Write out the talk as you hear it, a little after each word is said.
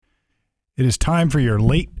It is time for your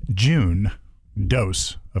late June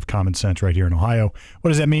dose of common sense right here in Ohio.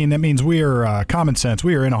 What does that mean? That means we are Common Sense.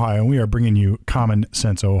 We are in Ohio, and we are bringing you Common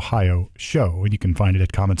Sense Ohio Show. You can find it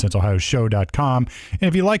at commonsenseohioshow.com. And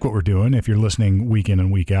if you like what we're doing, if you're listening week in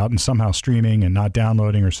and week out and somehow streaming and not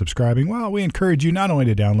downloading or subscribing, well, we encourage you not only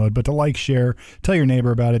to download, but to like, share, tell your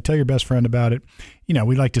neighbor about it, tell your best friend about it. You know,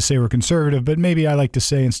 we like to say we're conservative, but maybe I like to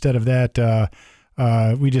say instead of that,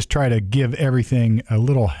 we just try to give everything a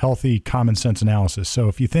little healthy common sense analysis. So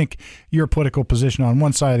if you think your political position on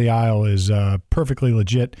one side of the aisle is perfectly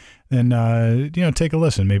legit, then take a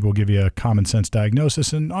listen. Maybe we'll give you a common sense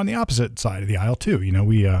diagnosis, and on the opposite side of the aisle too. You know,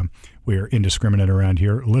 we are indiscriminate around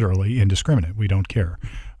here, literally indiscriminate. We don't care.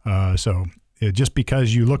 So just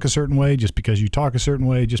because you look a certain way, just because you talk a certain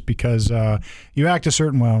way, just because you act a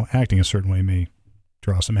certain way, acting a certain way may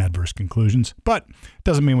draw some adverse conclusions, but it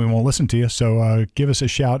doesn't mean we won't listen to you. So give us a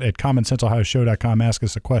shout at commonsenseohioshow.com. Ask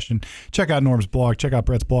us a question. Check out Norm's blog. Check out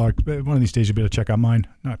Brett's blog. One of these days you'll be able to check out mine.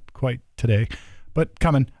 Not quite today, but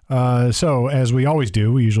coming. So as we always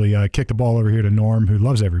do, we usually kick the ball over here to Norm, who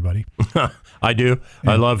loves everybody. I do.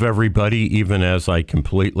 I love everybody, even as I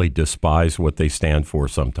completely despise what they stand for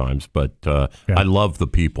sometimes. But I love the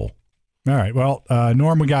people. All right. Well,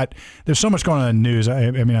 Norm, there's so much going on in the news.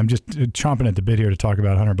 I mean, I'm just chomping at the bit here to talk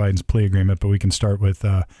about Hunter Biden's plea agreement, but we can start with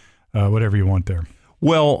whatever you want there.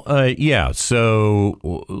 Well, yeah. So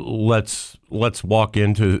let's walk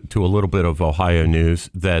into a little bit of Ohio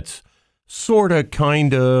news that's sort of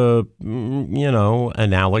kind of,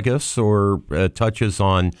 analogous or touches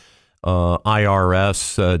on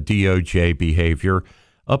IRS DOJ behavior.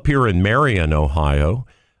 Up here in Marion, Ohio,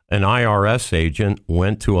 an IRS agent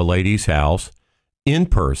went to a lady's house in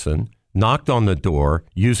person, knocked on the door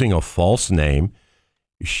using a false name.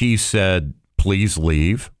 She said, "Please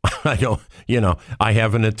leave. I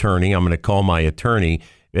have an attorney. I'm going to call my attorney."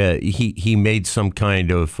 He made some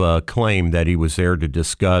kind of claim that he was there to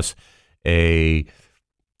discuss an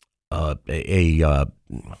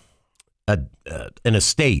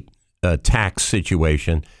estate tax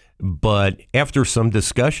situation. But after some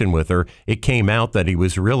discussion with her, it came out that he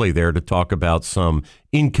was really there to talk about some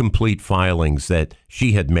incomplete filings that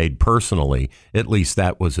she had made personally. At least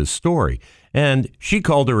that was his story. And she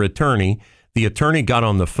called her attorney. The attorney got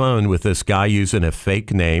on the phone with this guy using a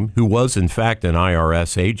fake name who was, in fact, an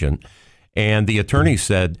IRS agent. And the attorney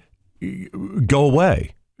said, "Go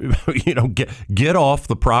away. Get off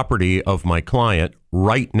the property of my client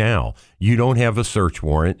right now. You don't have a search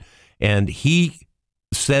warrant." And he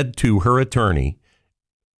said to her attorney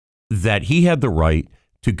that he had the right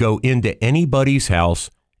to go into anybody's house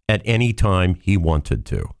at any time he wanted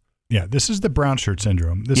to. Yeah, this is the brown shirt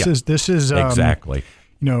syndrome. This is exactly.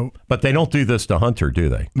 But they don't do this to Hunter, do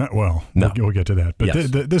they? No. We'll get to that. But yes.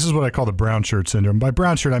 This is what I call the brown shirt syndrome. By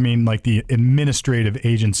brown shirt, I mean like the administrative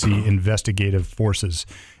agency investigative forces.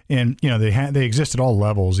 And, they exist at all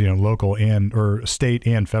levels, local or state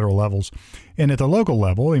and federal levels. And at the local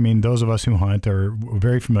level, I mean, those of us who hunt are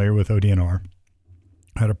very familiar with ODNR,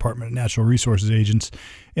 Department of Natural Resources agents.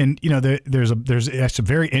 And, there's a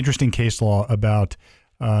very interesting case law about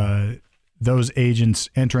those agents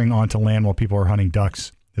entering onto land while people are hunting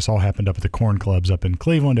ducks. This all happened up at the corn clubs up in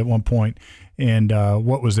Cleveland at one point. And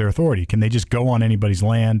what was their authority? Can they just go on anybody's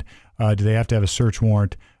land? Do they have to have a search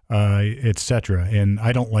warrant? Et cetera. And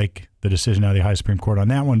I don't like the decision out of the Ohio Supreme Court on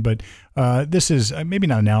that one, but this is maybe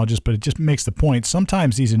not analogous, but it just makes the point.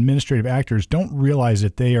 Sometimes these administrative actors don't realize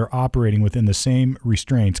that they are operating within the same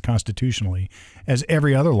restraints constitutionally as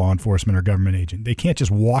every other law enforcement or government agent. They can't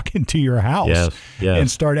just walk into your house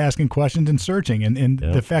and start asking questions and searching. And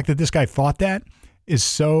the fact that this guy thought that is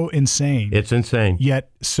so insane. It's insane.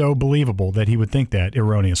 Yet so believable that he would think that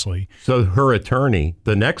erroneously. So her attorney,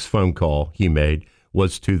 the next phone call he made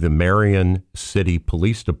was to the Marion City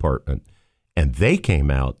Police Department, and they came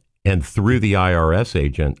out and threw the IRS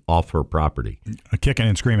agent off her property. Kicking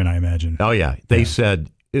and screaming, I imagine. Oh, yeah. They said,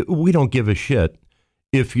 "We don't give a shit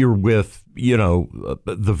if you're with,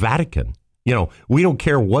 the Vatican. We don't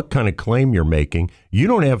care what kind of claim you're making. You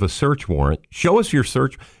don't have a search warrant. Show us your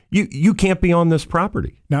search. You can't be on this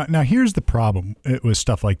property." Now here's the problem with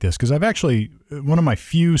stuff like this, because I've actually, one of my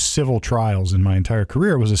few civil trials in my entire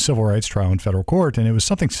career was a civil rights trial in federal court, and it was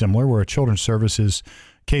something similar where a children's services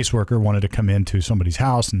caseworker wanted to come into somebody's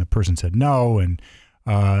house, and the person said no, and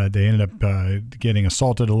they ended up getting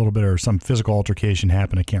assaulted a little bit, or some physical altercation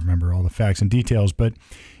happened. I can't remember all the facts and details, but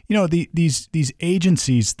these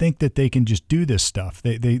agencies think that they can just do this stuff.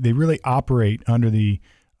 They really operate under the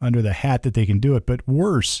hat that they can do it. But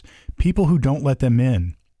worse, people who don't let them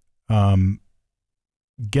in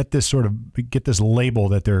get this label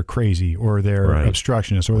that they're crazy or they're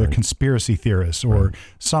obstructionists or they're conspiracy theorists or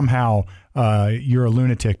somehow you're a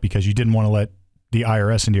lunatic because you didn't want to let the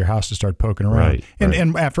IRS into your house to start poking around.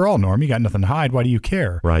 And after all, Norm, you got nothing to hide. Why do you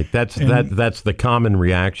care? Right. That's the common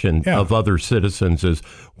reaction of other citizens is,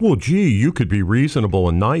 well, gee, you could be reasonable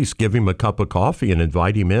and nice, give him a cup of coffee and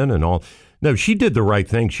invite him in and all. No, she did the right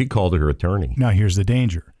thing. She called her attorney. Now, here's the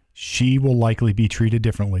danger. She will likely be treated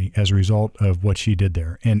differently as a result of what she did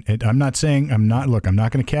there. And I'm not going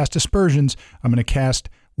to cast aspersions. I'm going to cast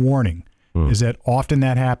warning. Is that often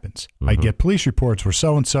that happens. I get police reports where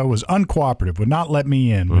so-and-so was uncooperative, would not let me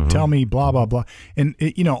in, would tell me blah, blah, blah. And,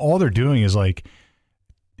 all they're doing is like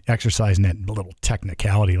exercising that little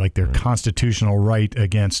technicality, like their constitutional right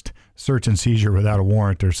against search and seizure without a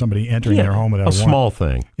warrant or somebody entering their home without a warrant. A small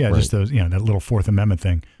thing. Yeah, just those, that little Fourth Amendment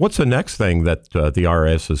thing. What's the next thing that the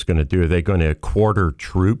IRS is going to do? Are they going to quarter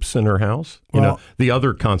troops in her house? The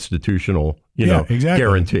other constitutional,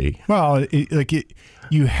 guarantee. Well,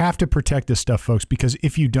 you have to protect this stuff, folks, because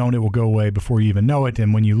if you don't, it will go away before you even know it.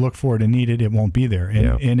 And when you look for it and need it, it won't be there.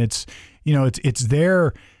 And it's, it's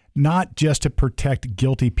there not just to protect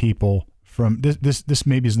guilty people from this. This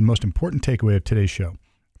maybe is the most important takeaway of today's show.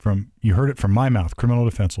 You heard it from my mouth, criminal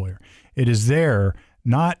defense lawyer. It is there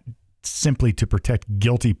not simply to protect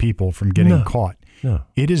guilty people from getting caught. No.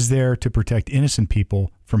 It is there to protect innocent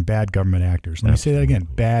people from bad government actors. Let me say that again,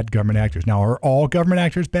 bad government actors. Now, are all government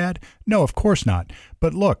actors bad? No, of course not.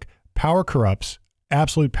 But look, power corrupts.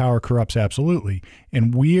 Absolute power corrupts absolutely.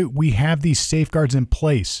 And we have these safeguards in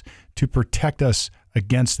place to protect us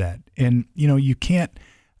against that. And, you can't,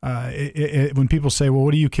 when people say, well,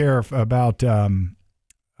 what do you care about,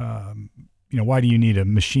 why do you need a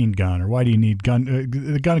machine gun or why do you need gun?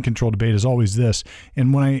 The gun control debate is always this.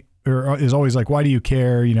 And is always like, why do you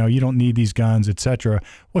care? You don't need these guns, etc.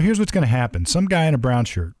 Well, here's what's going to happen. Some guy in a brown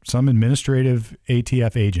shirt, some administrative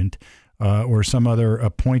ATF agent, or some other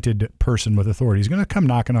appointed person with authority is going to come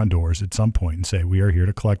knocking on doors at some point and say, we are here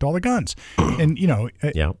to collect all the guns. And,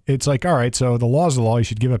 it's like, all right, so the law's the law. You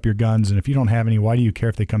should give up your guns. And if you don't have any, why do you care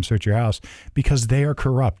if they come search your house? Because they are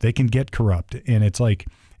corrupt. They can get corrupt. And it's like,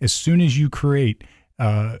 as soon as you create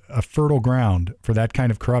a fertile ground for that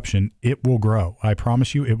kind of corruption, it will grow. I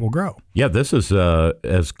promise you, it will grow. Yeah, this is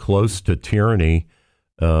as close to tyranny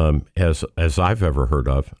as I've ever heard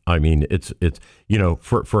of. I mean, it's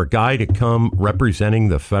for a guy to come representing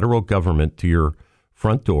the federal government to your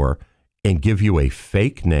front door and give you a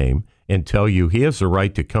fake name and tell you he has the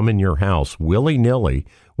right to come in your house willy-nilly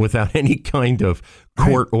without any kind of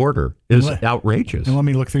court order is outrageous. And let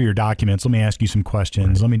me look through your documents. Let me ask you some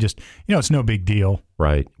questions. Let me just, it's no big deal.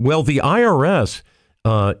 Right. Well, the IRS,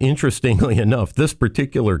 interestingly enough, this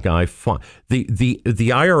particular guy, the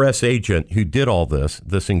IRS agent who did all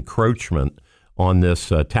this encroachment on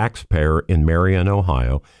this taxpayer in Marion,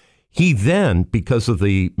 Ohio, he then, because of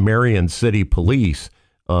the Marion City Police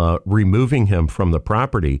removing him from the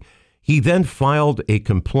property, he then filed a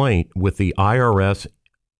complaint with the IRS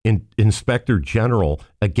Inspector General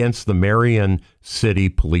against the Marion City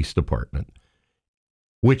Police Department,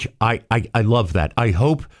 which I love that. I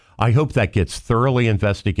hope that gets thoroughly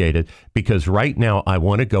investigated because right now I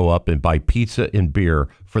want to go up and buy pizza and beer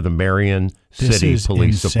for the Marion City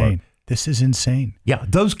Police Department. This is insane. Yeah,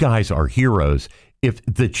 those guys are heroes. If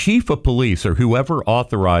the chief of police or whoever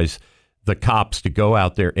authorized the cops to go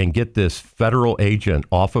out there and get this federal agent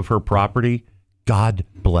off of her property, God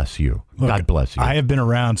bless you. Look, God bless you. I have been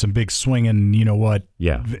around some big swinging,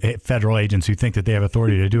 federal agents who think that they have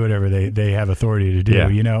authority to do whatever they have authority to do,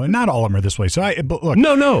 and not all of them are this way. So but look,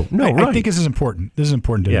 no, I think this is important. This is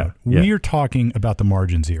important to know. We are talking about the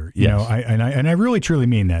margins here. I really truly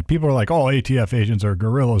mean that. People are like, oh, ATF agents are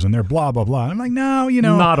guerrillas and they're blah, blah, blah. I'm like, no,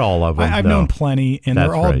 not all of them. I've known plenty and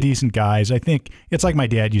they're all decent guys. I think it's like my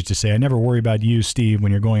dad used to say, I never worry about you, Steve,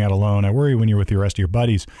 when you're going out alone. I worry when you're with the rest of your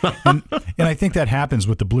buddies. And I think that happens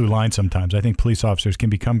with the blue line sometimes. I think police officers can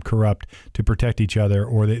become corrupt to protect each other,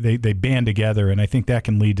 or they band together, and I think that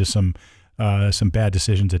can lead to some bad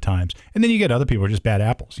decisions at times. And then you get other people who are just bad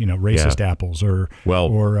apples, racist apples, or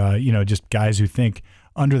just guys who think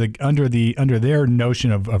under their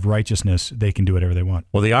notion of righteousness, they can do whatever they want.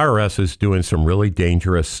 Well, the IRS is doing some really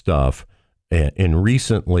dangerous stuff, and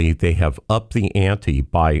recently they have upped the ante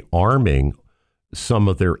by arming some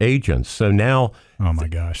of their agents. So now, oh my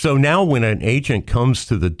gosh. So now when an agent comes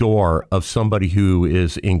to the door of somebody who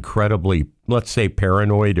is incredibly, let's say,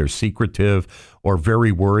 paranoid or secretive or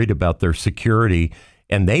very worried about their security,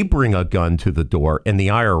 and they bring a gun to the door and the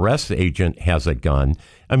IRS agent has a gun,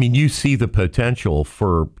 I mean, you see the potential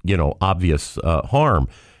for, obvious harm.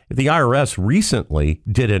 The IRS recently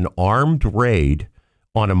did an armed raid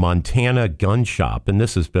on a Montana gun shop, and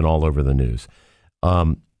this has been all over the news.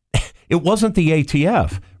 It wasn't the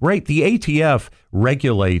ATF, right? The ATF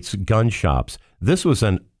regulates gun shops. This was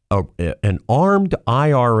an armed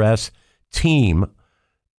IRS team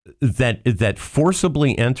that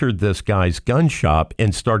forcibly entered this guy's gun shop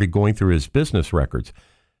and started going through his business records.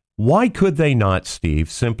 Why could they not,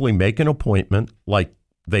 Steve, simply make an appointment like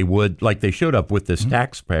they showed up with this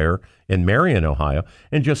taxpayer in Marion, Ohio,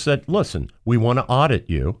 and just said, listen, we want to audit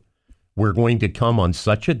you. We're going to come on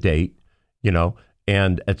such a date,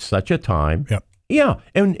 and at such a time. Yep. Yeah,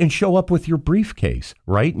 and show up with your briefcase,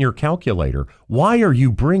 right, and your calculator. Why are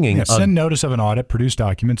you bringing send notice of an audit, produce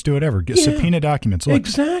documents, do whatever, subpoena documents. Look,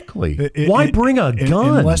 exactly. Why bring a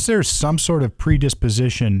gun? Unless there's some sort of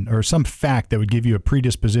predisposition or some fact that would give you a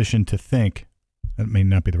predisposition to think, that may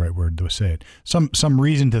not be the right word to say it, some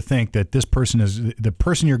reason to think that this person the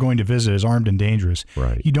person you're going to visit is armed and dangerous.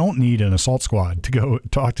 Right. You don't need an assault squad to go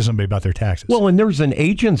talk to somebody about their taxes. Well, and there's an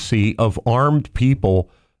agency of armed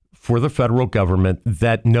people for the federal government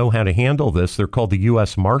that know how to handle this. They're called the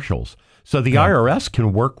U.S. Marshals. So the IRS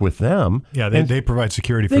can work with them. Yeah, they provide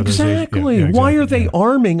security for those agents. Exactly. Why are they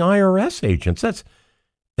arming IRS agents?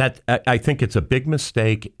 I think it's a big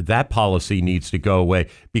mistake. That policy needs to go away,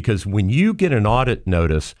 because when you get an audit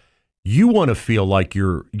notice, you want to feel like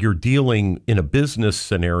you're dealing in a business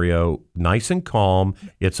scenario, nice and calm.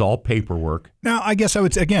 It's all paperwork. Now, I guess I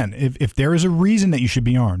would say, again, if there is a reason that you should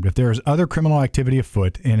be armed, if there is other criminal activity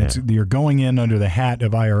afoot and you're going in under the hat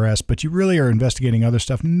of IRS, but you really are investigating other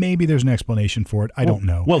stuff, maybe there's an explanation for it. I don't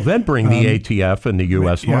know. Well, then bring the ATF and the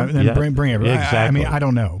U.S. Bring everything. Exactly. I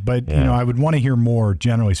don't know. But, I would want to hear more,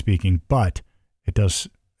 generally speaking, but it does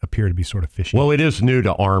appear to be sort of fishy. Well, it is new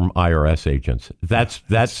to arm IRS agents.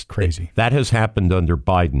 That's crazy. That has happened under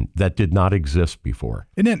Biden. That did not exist before.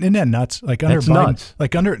 Isn't that nuts? Like under That's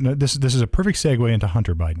Biden, nuts. This is a perfect segue into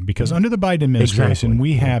Hunter Biden, because under the Biden administration,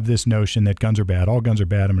 we have this notion that guns are bad. All guns are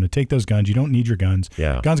bad. I'm going to take those guns. You don't need your guns.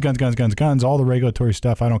 Yeah. Guns. All the regulatory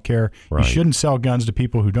stuff. I don't care. Right. You shouldn't sell guns to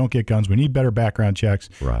people who don't get guns. We need better background checks.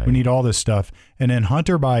 Right. We need all this stuff. And then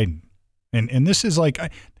Hunter Biden, and this is like,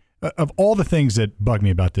 of all the things that bug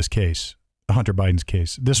me about this case, Hunter Biden's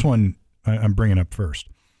case, this one I'm bringing up first,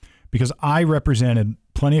 because I represented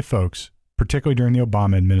plenty of folks, particularly during the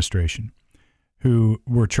Obama administration, who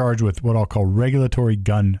were charged with what I'll call regulatory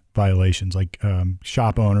gun violations, like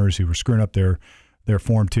shop owners who were screwing up their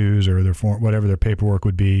Form 2s or their whatever their paperwork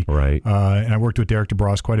would be. Right. And I worked with Derek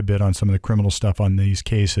DeBras quite a bit on some of the criminal stuff on these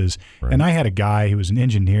cases. Right. And I had a guy who was an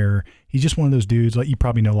engineer. He's just one of those dudes, like you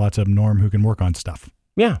probably know lots of them, Norm, who can work on stuff.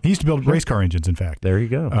 Yeah. He used to build race car engines, in fact. There you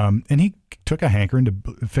go. And he took a hankering to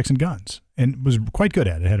fixing guns and was quite good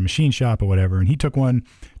at it. Had a machine shop or whatever. And he took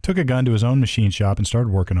a gun to his own machine shop and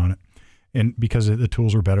started working on it. And because the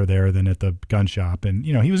tools were better there than at the gun shop. And,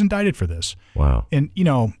 he was indicted for this. Wow. And,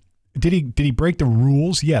 did he break the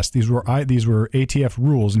rules? Yes, these were ATF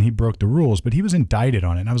rules, and he broke the rules, but he was indicted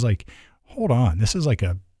on it. And I was like, hold on, this is like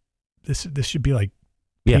this should be like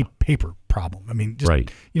paper problem. I mean, just, right.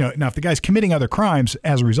 Now if the guy's committing other crimes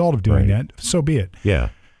as a result of doing that, so be it. Yeah.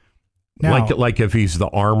 Now, like if he's the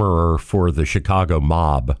armorer for the Chicago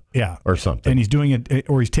mob, or something, and he's doing it,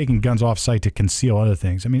 or he's taking guns off site to conceal other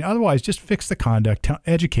things. I mean, otherwise, just fix the conduct,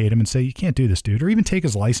 educate him, and say you can't do this, dude, or even take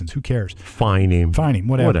his license. Who cares? Fine him,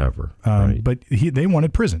 whatever. Right. But they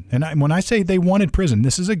wanted prison, and when I say they wanted prison,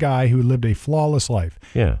 this is a guy who lived a flawless life.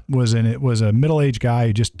 Yeah, was a middle-aged guy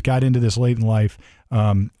who just got into this late in life.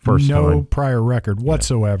 First no time. prior record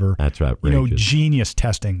whatsoever. That's outrageous. Genius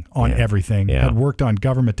testing on everything. Yeah. Had worked on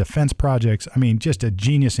government defense projects. I mean, just a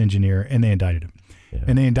genius engineer, and they indicted him. Yeah.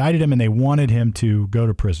 And they indicted him, and they wanted him to go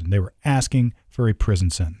to prison. They were asking for a prison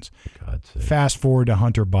sentence. For God's sake. Fast forward to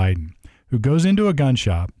Hunter Biden, who goes into a gun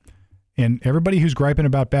shop, and everybody who's griping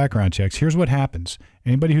about background checks, here's what happens.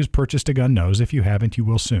 Anybody who's purchased a gun knows, if you haven't, you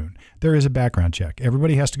will soon. There is a background check.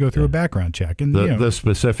 Everybody has to go through a background check. And the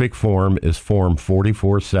specific form is Form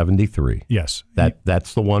 4473. Yes.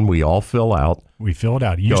 That's the one we all fill out. We fill it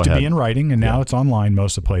out. It used to be in writing, and now it's online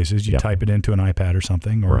most of the places. You type it into an iPad or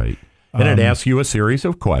something. Or, right. And it asks you a series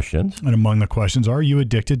of questions. And among the questions are you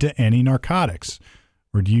addicted to any narcotics?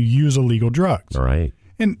 Or do you use illegal drugs? All right.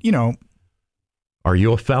 And, are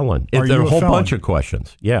you a felon? There are a whole bunch of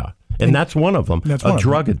questions. Yeah. And that's one of them. That's a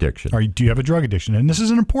drug addiction. Do you have a drug addiction? And this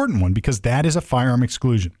is an important one because that is a firearm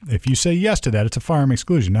exclusion. If you say yes to that, it's a firearm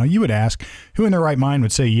exclusion. Now, you would ask who in their right mind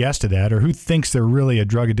would say yes to that, or who thinks they're really a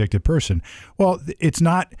drug addicted person. Well, it's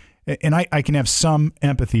not. And I can have some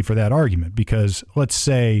empathy for that argument because let's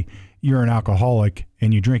say you're an alcoholic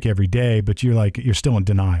and you drink every day, but you're still in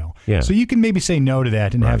denial. Yeah. So you can maybe say no to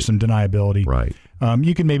that and have some deniability. Right.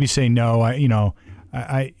 You can maybe say no.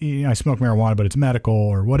 I smoke marijuana, but it's medical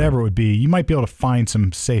or whatever it would be. You might be able to find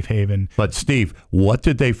some safe haven. But Steve, what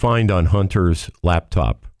did they find on Hunter's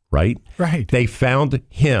laptop? Right. They found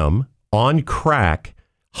him on crack,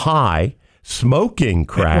 high, smoking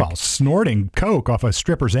crack. Well, snorting coke off a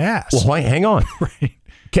stripper's ass. Well, hang on. Right.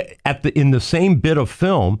 In the same bit of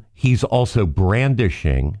film, he's also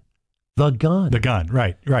brandishing the gun. The gun,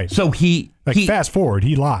 right. So he fast forward,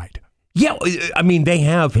 he lied. Yeah, I mean, they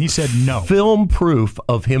have he said no film proof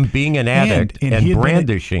of him being an addict and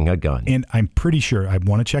brandishing a gun. And I'm pretty sure, I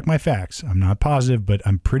want to check my facts. I'm not positive, but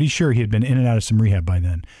I'm pretty sure he had been in and out of some rehab by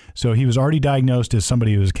then. So he was already diagnosed as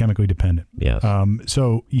somebody who was chemically dependent. Yes.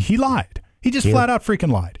 So he lied. He just flat out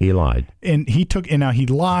freaking lied. He lied. And now he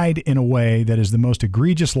lied in a way that is the most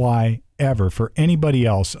egregious lie ever for anybody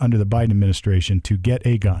else under the Biden administration to get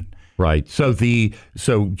a gun. Right. So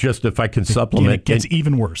just if I can supplement, it gets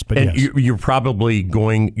even worse. But and yes. you're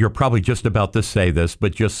probably just about to say this,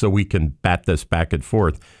 but just so we can bat this back and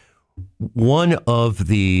forth.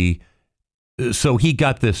 So he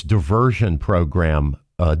got this diversion program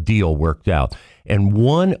deal worked out, and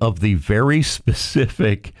one of the very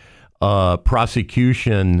specific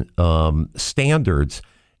prosecution standards,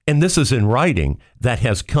 and this is in writing, that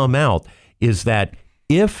has come out is that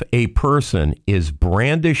if a person is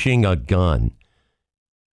brandishing a gun,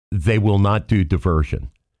 they will not do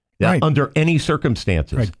diversion under any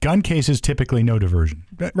circumstances. Right. Gun cases, typically no diversion.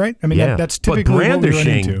 Right? I mean, that's typically but brandishing, what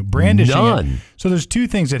we run into. Brandishing. None. So there's two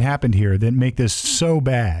things that happened here that make this so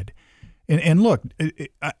bad. And look,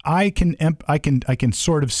 I can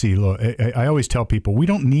sort of see. Look, I always tell people we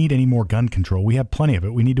don't need any more gun control. We have plenty of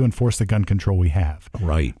it. We need to enforce the gun control we have.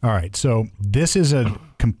 Right. All right. So this is a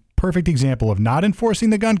perfect example of not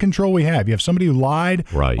enforcing the gun control we have. You have somebody who lied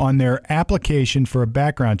on their application for a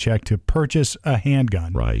background check to purchase a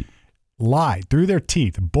handgun. Right. Lied through their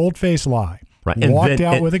teeth, bold-faced lie. Right. Walked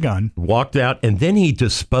out with a gun. Walked out, and then he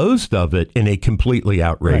disposed of it in a completely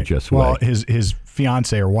outrageous way. Well, his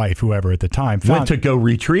fiance or wife, whoever at the time, went to go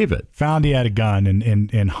retrieve it. Found he had a gun,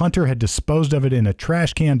 and Hunter had disposed of it in a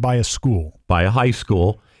trash can by a school. By a high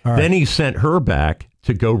school. Right. Then he sent her back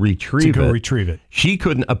to go retrieve it. She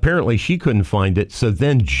couldn't find it. So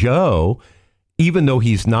then Joe, even though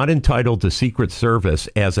he's not entitled to Secret Service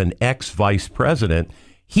as an ex-vice president,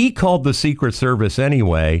 he called the Secret Service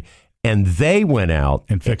anyway, and they went out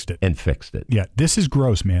and fixed it. Yeah, this is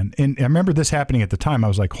gross, man. And I remember this happening at the time. I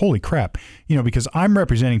was like, holy crap, because I'm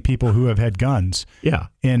representing people who have had guns. Yeah.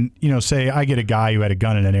 And, say I get a guy who had a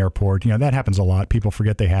gun in an airport, that happens a lot. People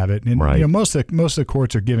forget they have it. And, most of the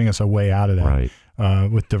courts are giving us a way out of that. Right.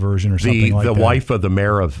 With diversion or something like that. The wife of the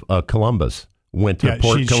mayor of Columbus went to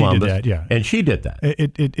Port Columbus, she did that, and she did that.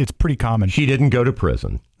 It's pretty common. She didn't go to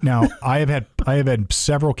prison. Now, I have had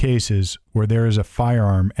several cases where there is a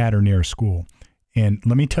firearm at or near a school, and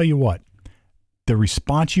let me tell you what, the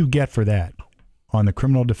response you get for that on the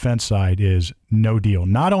criminal defense side is no deal.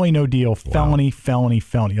 Not only no deal, felony, felony,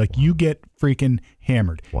 felony. Like you get freaking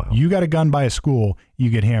hammered. Wow. You got a gun by a school,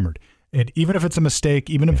 you get hammered. And even if it's a mistake,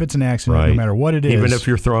 even if it's an accident, no matter what it is. Even if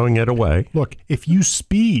you're throwing it away. Look, if you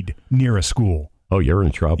speed near a school. Oh, you're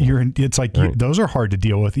in trouble. It's like those are hard to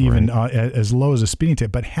deal with, even as low as a speeding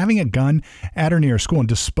ticket. But having a gun at or near a school and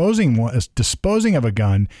disposing of a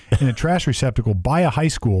gun in a trash receptacle by a high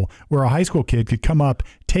school where a high school kid could come up,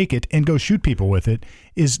 take it, and go shoot people with it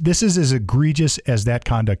is as egregious as that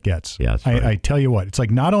conduct gets. Yes, I tell you what, it's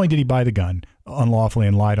like not only did he buy the gun unlawfully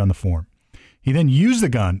and lied on the form, he then used the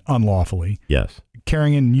gun unlawfully. Yes.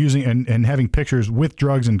 Carrying and using and having pictures with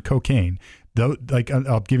drugs and cocaine. Though,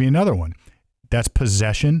 I'll give you another one. That's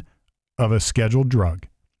possession of a scheduled drug.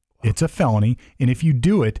 It's a felony. And if you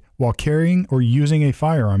do it while carrying or using a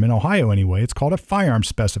firearm, in Ohio anyway, it's called a firearm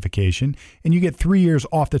specification, and you get 3 years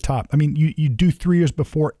off the top. I mean, you do 3 years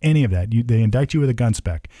before any of that. They indict you with a gun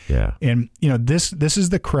spec. Yeah. And, this is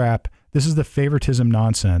the crap. This is the favoritism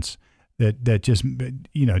nonsense that just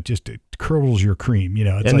curdles your cream. It's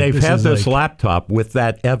and like, they've had this laptop with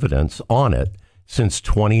that evidence on it since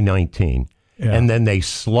 2019. Yeah. And then they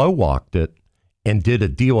slow walked it and did a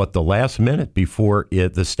deal at the last minute before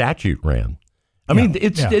the statute ran. I mean,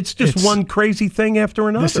 it's just one crazy thing after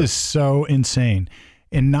another. This is so insane.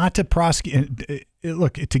 And not to prosecute.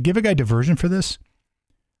 Look, to give a guy diversion for this,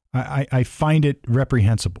 I find it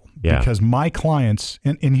reprehensible. Yeah. Because my clients,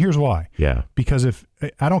 and here's why. Yeah. Because if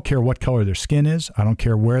I don't care what color their skin is, I don't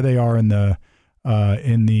care where they are in the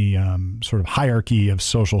sort of hierarchy of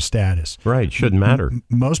social status. Right. Shouldn't matter.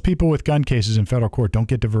 Most people with gun cases in federal court don't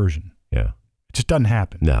get diversion. Yeah. It just doesn't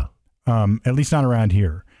happen. No. At least not around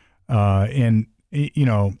here. And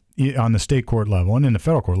on the state court level and in the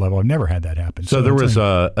federal court level. I've never had that happen. So there was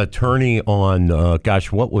a attorney on,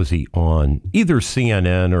 what was he on? Either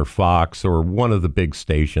CNN or Fox or one of the big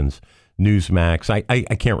stations, Newsmax.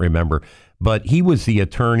 I can't remember. But he was the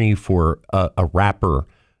attorney for a rapper.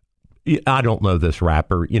 I don't know this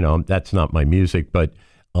rapper. That's not my music. But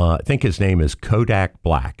I think his name is Kodak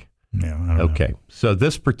Black. Yeah, I don't know. So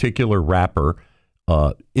this particular rapper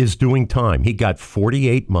is doing time. He got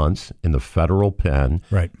 48 months in the federal pen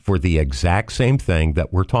for the exact same thing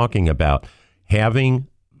that we're talking about, having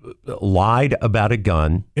lied about a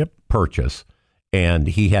gun purchase. And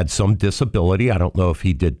he had some disability. I don't know if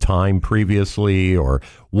he did time previously or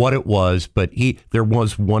what it was, but there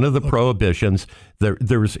was one of the prohibitions.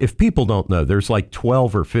 There's, if people don't know, there's like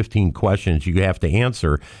 12 or 15 questions you have to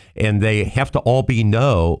answer, and they have to all be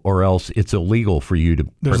no, or else it's illegal for you to.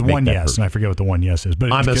 There's one yes, and I forget what the one yes is,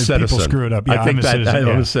 but I'm a citizen. People screw it up. Yeah, I'm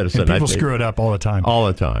a citizen. And people screw it up all the time. All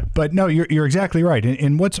the time. But no, you're exactly right.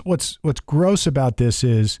 And what's gross about this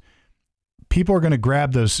is people are going to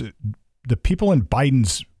grab those. The people in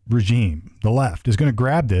Biden's regime, the left, is going to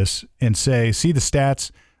grab this and say, see the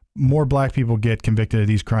stats, more black people get convicted of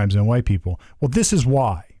these crimes than white people. Well, this is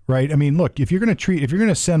why, right? I mean, look, if you're going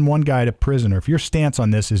to send one guy to prison, or if your stance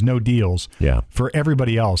on this is no deals for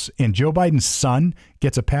everybody else, and Joe Biden's son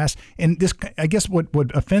gets a pass, and this, I guess what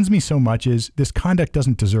offends me so much is this conduct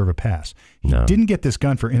doesn't deserve a pass. He didn't get this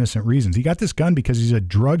gun for innocent reasons. He got this gun because he's a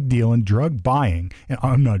drug dealing, drug buying, and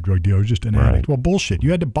I'm not a drug dealer, I was just an addict. Well, bullshit.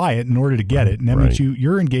 You had to buy it in order to get it, and that means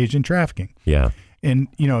you're engaged in trafficking. Yeah. And,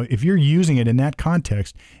 if you're using it in that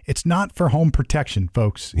context, it's not for home protection,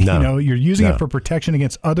 folks. No. You're using it for protection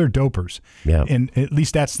against other dopers. Yeah. And at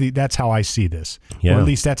least that's how I see this. Yeah. Or at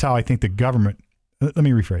least that's how I think the government, let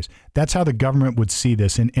me rephrase. That's how the government would see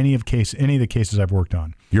this in any of the cases I've worked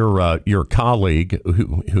on. Your colleague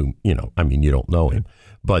who you don't know him,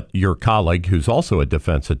 but your colleague who's also a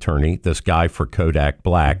defense attorney, this guy for Kodak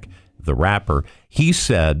Black, the rapper, he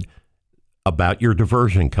said about your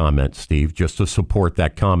diversion comment, Steve, just to support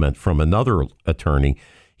that comment from another attorney,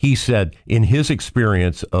 he said in his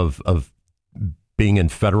experience of being in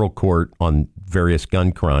federal court on various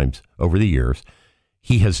gun crimes over the years,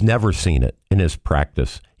 he has never seen it in his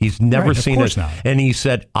practice. He's never seen it. Not. And he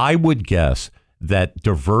said, I would guess that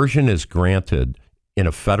diversion is granted in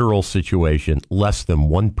a federal situation less than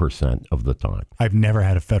 1% of the time. I've never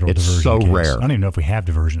had a federal diversion It's so case. rare. I don't even know if we have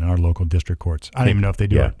diversion in our local district courts. I don't even know if they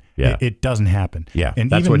do it. Yeah. It doesn't happen. Yeah, and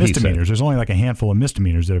that's even what misdemeanors. There's only like a handful of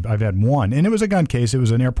misdemeanors that I've had one, and it was a gun case. It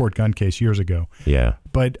was an airport gun case years ago. Yeah.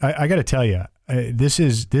 But I got to tell you, this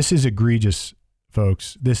is egregious,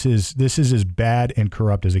 folks. This is as bad and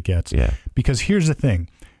corrupt as it gets. Yeah. Because here's the thing.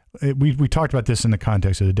 We talked about this in the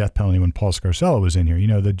context of the death penalty when Paul Scarcella was in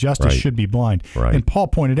here. The justice should be blind. Right. And Paul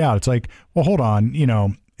pointed out, it's like, well, hold on.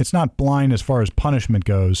 It's not blind as far as punishment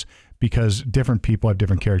goes because different people have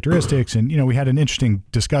different characteristics. And, we had an interesting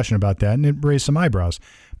discussion about that and it raised some eyebrows.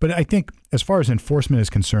 But I think as far as enforcement is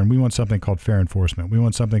concerned, we want something called fair enforcement. We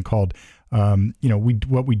want something called,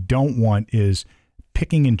 what we don't want is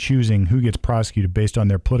picking and choosing who gets prosecuted based on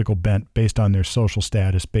their political bent, based on their social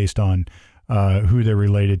status, based on who they're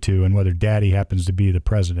related to, and whether daddy happens to be the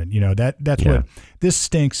president. That's what this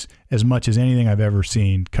stinks as much as anything I've ever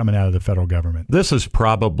seen coming out of the federal government. This is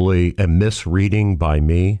probably a misreading by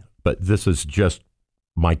me, but this is just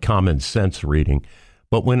my common sense reading.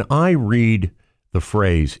 But when I read the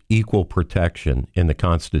phrase equal protection in the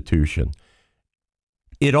Constitution,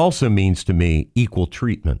 it also means to me equal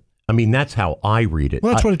treatment. I mean, that's how I read it.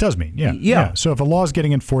 Well, that's what it does mean. Yeah. So if a law is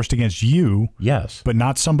getting enforced against you, yes, but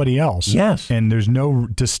not somebody else, yes, and there's no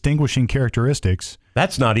distinguishing characteristics,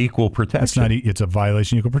 that's not equal protection. It's a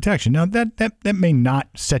violation of equal protection. Now, that may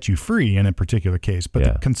not set you free in a particular case,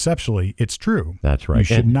 but conceptually, it's true. That's right. You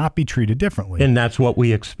should not be treated differently. And that's what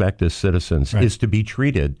we expect as citizens, is to be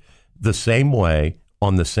treated the same way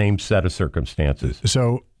on the same set of circumstances.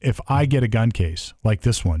 So if I get a gun case like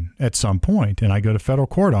this one at some point and I go to federal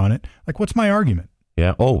court on it, like, what's my argument?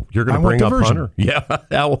 Yeah. Oh, you're going to bring up Hunter. Yeah.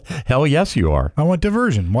 Hell yes, you are. I want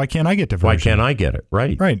diversion. Why can't I get diversion? Why can't I get it?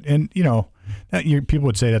 Right. Right. And, people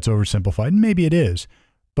would say that's oversimplified. And maybe it is,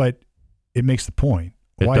 but it makes the point.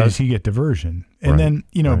 Why does he get diversion? And then,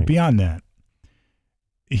 beyond that,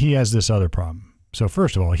 he has this other problem. So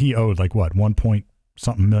first of all, he owed like what,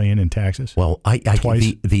 1-point-something million in taxes? Well,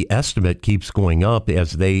 the estimate keeps going up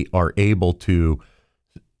as they are able to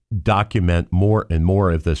document more and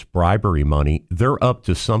more of this bribery money. They're up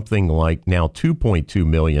to something like now 2.2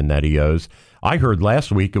 million that he owes. I heard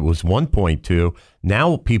last week it was 1.2.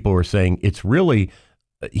 Now people are saying it's really,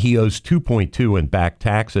 he owes 2.2 in back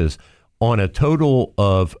taxes on a total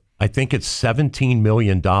of I think it's $17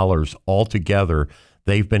 million altogether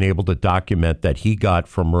they've been able to document that he got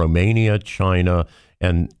from Romania, China,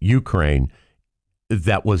 and Ukraine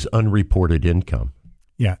that was unreported income.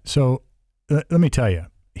 Yeah. So let me tell you,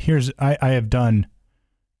 I have done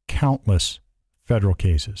countless federal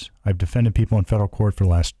cases. I've defended people in federal court for the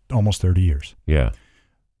last almost 30 years. Yeah.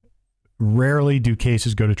 Rarely do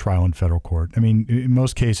cases go to trial in federal court. I mean, in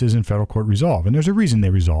most cases in federal court resolve. And there's a reason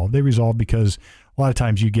they resolve. They resolve because a lot of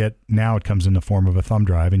times now it comes in the form of a thumb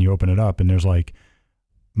drive and you open it up and there's like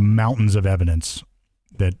mountains of evidence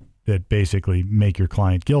that basically make your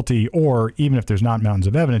client guilty. Or even if there's not mountains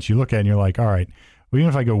of evidence, you look at it and you're like, all right, well, even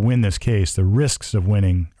if I go win this case, the risks of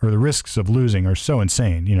winning or the risks of losing are so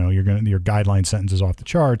insane. You know, your guideline sentence is off the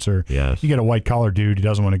charts, or yes. You get a white collar dude who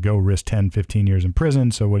doesn't want to go risk 10, 15 years in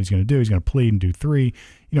prison. So what he's going to do, he's going to plead and do 3.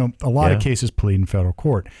 You know, a lot of cases plead in federal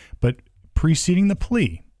court, but preceding the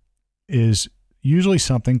plea is usually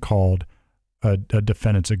something called a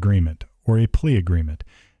defendant's agreement or a plea agreement.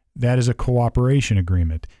 That is a cooperation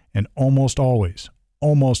agreement. And almost always,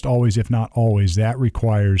 if not always, that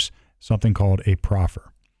requires something called a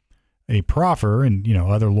proffer. A proffer, and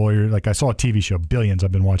other lawyers, like I saw a TV show, Billions,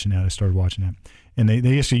 I've been watching that, I started watching that, and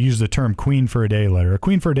they used to use the term queen for a day letter. A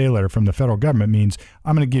queen for a day letter from the federal government means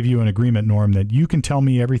I'm going to give you an agreement, Norm, that you can tell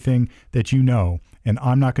me everything that you know, and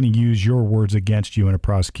I'm not going to use your words against you in a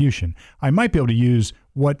prosecution. I might be able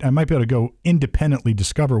to go independently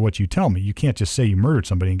discover what you tell me. You can't just say you murdered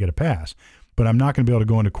somebody and get a pass, but I'm not going to be able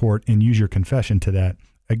to go into court and use your confession to that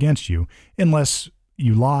against you unless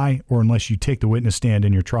you lie or unless you take the witness stand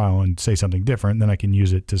in your trial and say something different. Then I can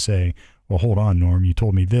use it to say, well, hold on, Norm, you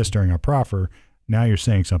told me this during our proffer. Now you're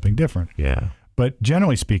saying something different. Yeah. But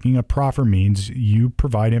generally speaking, a proffer means you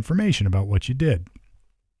provide information about what you did.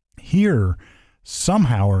 Here,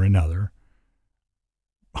 somehow or another,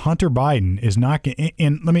 Hunter Biden is not going to,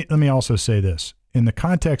 and let me also say this. In the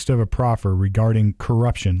context of a proffer regarding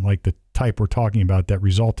corruption, like the type we're talking about that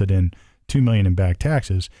resulted in $2 million in back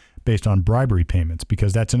taxes, based on bribery payments,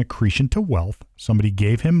 because that's an accretion to wealth. Somebody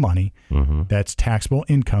gave him money. Mm-hmm. That's taxable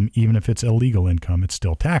income. Even if it's illegal income, it's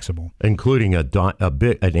still taxable. Including an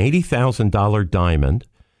 $80,000 diamond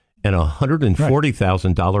and a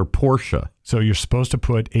 $140,000 Porsche. So you're supposed to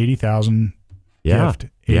put $80,000 gift,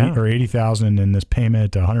 or $80,000 in this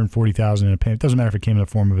payment, $140,000 in a payment. It doesn't matter if it came in the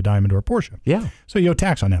form of a diamond or a Porsche. Yeah. So you owe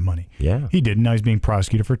tax on that money. Yeah. He didn't. Now he's being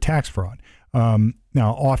prosecuted for tax fraud.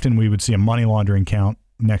 Now, often we would see a money laundering count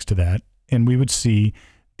next to that, and we would see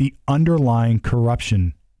the underlying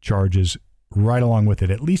corruption charges right along with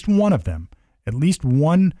it, at least one of them, at least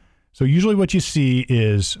one. So usually what you see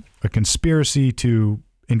is a conspiracy to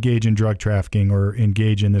engage in drug trafficking or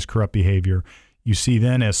engage in this corrupt behavior. You see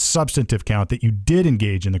then a substantive count that you did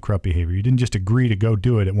engage in the corrupt behavior. You didn't just agree to go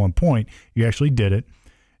do it at one point. You actually did it.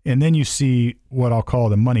 And then you see what I'll call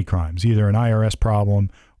the money crimes, either an IRS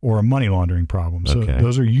problem or a money laundering problem. So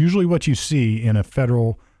those are usually what you see in a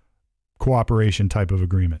federal cooperation type of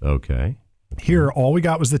agreement. Okay. Here, all we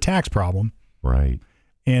got was the tax problem. Right.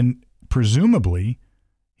 And presumably,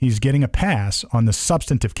 he's getting a pass on the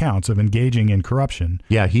substantive counts of engaging in corruption.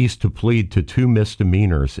 Yeah, he's to plead to 2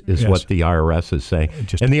 misdemeanors is what the IRS is saying.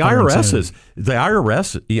 And the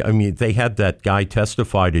IRS, I mean, they had that guy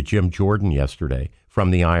testify to Jim Jordan yesterday from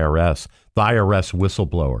the IRS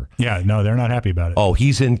whistleblower. Yeah, no, they're not happy about it. Oh,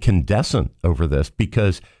 he's incandescent over this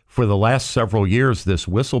because for the last several years, this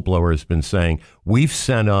whistleblower has been saying, we've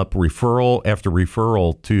sent up referral after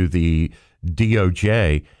referral to the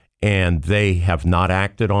DOJ, and they have not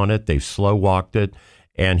acted on it. They've slow-walked it.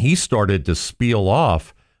 And he started to spiel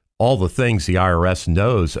off all the things the IRS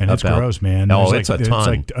knows and it's about. Gross, man. Oh, it's a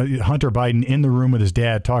ton. It's like Hunter Biden in the room with his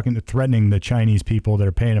dad threatening the Chinese people that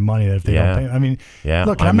are paying him money that if they don't pay. I mean,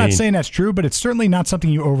 look, I'm not saying that's true, but it's certainly not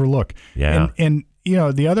something you overlook. Yeah. And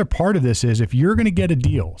the other part of this is if you're going to get a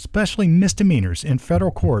deal, especially misdemeanors in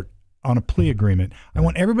federal court on a plea agreement, I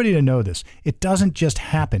want everybody to know this. It doesn't just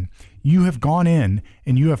happen. You have gone in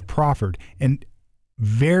and you have proffered, and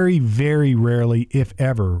very, very rarely, if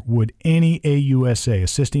ever, would any AUSA,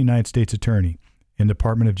 Assistant United States Attorney in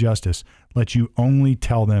Department of Justice, let you only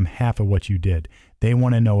tell them half of what you did. They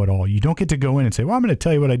want to know it all. You don't get to go in and say, well, I'm going to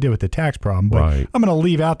tell you what I did with the tax problem, but I'm going to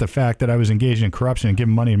leave out the fact that I was engaged in corruption and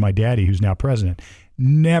giving money to my daddy who's now president.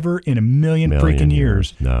 Never in a million freaking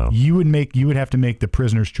years. No. You would have to make the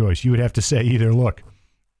prisoner's choice. You would have to say either, look,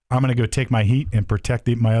 I'm going to go take my heat and protect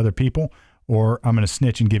my other people, or I'm going to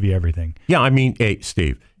snitch and give you everything. Yeah, I mean, hey,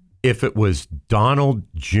 Steve, if it was Donald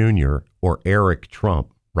Jr. or Eric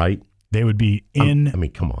Trump, right? They would be in. I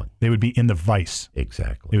mean, come on. They would be in the vice.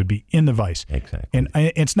 Exactly. They would be in the vice. Exactly. And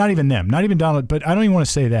it's not even them, not even Donald, but I don't even want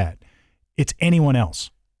to say that. It's anyone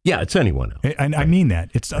else. Yeah, it's anyone else. And I mean that.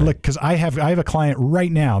 It's like, because I have a client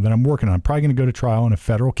right now that I'm working on. I'm probably going to go to trial in a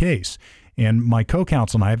federal case. And my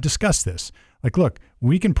co-counsel and I have discussed this. Like, look,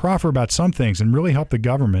 we can proffer about some things and really help the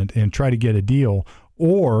government and try to get a deal.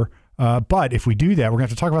 But if we do that, we're going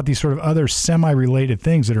to have to talk about these sort of other semi-related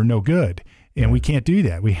things that are no good. And we can't do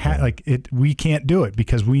that. We can't do it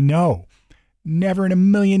because we know never in a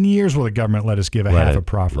million years will the government let us give half a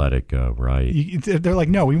proffer. Let it go, right. They're like,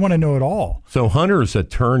 no, we want to know it all. So Hunter's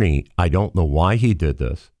attorney, I don't know why he did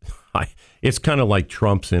this. It's kind of like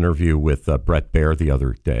Trump's interview with Brett Baer the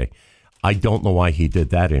other day. I don't know why he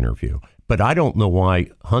did that interview, but I don't know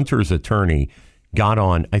why Hunter's attorney got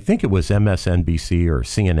on, I think it was MSNBC or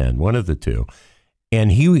CNN, one of the two.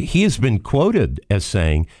 And he has been quoted as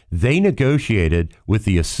saying they negotiated with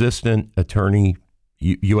the assistant attorney,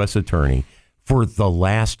 U.S. attorney, for the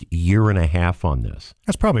last year and a half on this.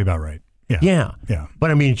 That's probably about right. Yeah.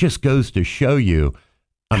 But I mean, it just goes to show you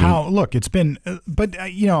it's been,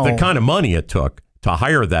 the kind of money it took to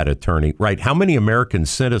hire that attorney, right? How many American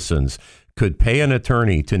citizens could pay an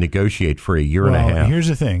attorney to negotiate for a year and a half? Here's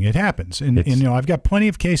the thing. It happens. And I've got plenty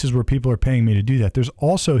of cases where people are paying me to do that. There's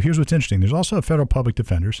also, here's what's interesting. There's also a federal public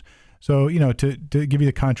defenders. So, to give you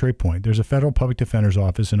the contrary point, there's a federal public defender's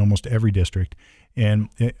office in almost every district. And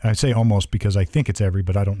I say almost because I think it's every,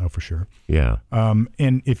 but I don't know for sure. Yeah.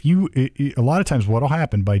 And if a lot of times what'll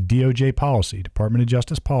happen by DOJ policy, Department of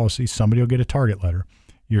Justice policy, somebody will get a target letter.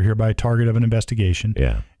 You're hereby a target of an investigation.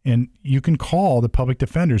 Yeah. And you can call the public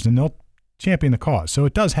defenders and they'll champion the cause. So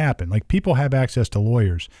it does happen. Like, people have access to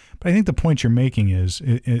lawyers. But I think the point you're making is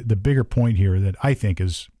the bigger point here that I think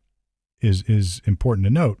is important to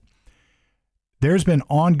note. There's been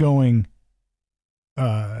ongoing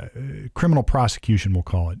criminal prosecution, we'll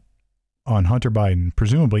call it, on Hunter Biden,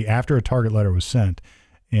 presumably after a target letter was sent,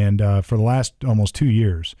 and for the last almost 2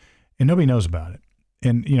 years, and nobody knows about it.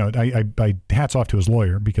 And, I hats off to his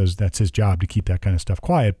lawyer because that's his job to keep that kind of stuff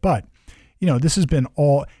quiet. But, this has been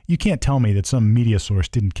you can't tell me that some media source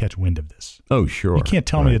didn't catch wind of this. Oh, sure. You can't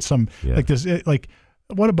tell me that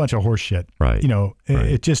what a bunch of horse shit. Right.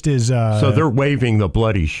 It just is. So they're waving the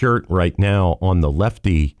bloody shirt right now on the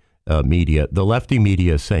lefty media. The lefty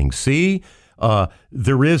media is saying, see,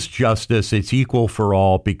 there is justice. It's equal for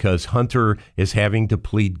all because Hunter is having to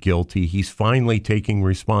plead guilty. He's finally taking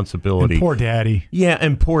responsibility. And poor daddy. Yeah,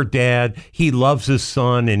 and poor dad. He loves his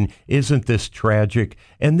son, and isn't this tragic?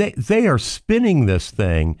 And they are spinning this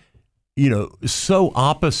thing, so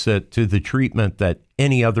opposite to the treatment that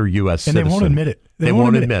any other U.S. citizen. And they won't admit it. They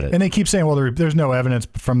won't admit it. And they keep saying, well, there's no evidence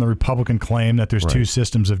from the Republican claim that there's two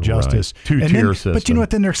systems of justice. Right. Two-tier system. But you know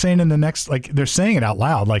what? Then they're saying in the next, they're saying it out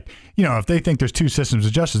loud. If they think there's two systems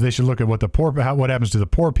of justice, they should look at what happens to the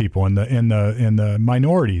poor people and the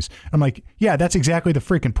minorities. I'm like, yeah, that's exactly the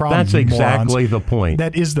freaking problem. That's exactly the point.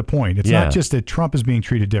 That is the point. It's not just that Trump is being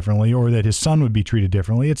treated differently or that his son would be treated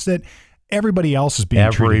differently. It's that everybody else is being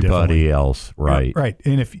treated differently. Everybody else, right. Right.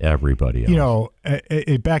 And if everybody else.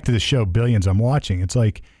 Back to the show Billions I'm watching, it's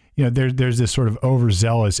like, there's this sort of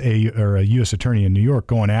overzealous a U.S. attorney in New York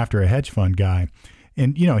going after a hedge fund guy.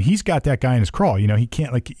 And, he's got that guy in his crawl. He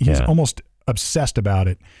can't, he's almost obsessed about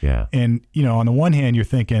it. Yeah. And, on the one hand, you're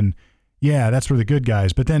thinking, yeah, that's for the good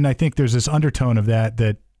guys. But then I think there's this undertone of that,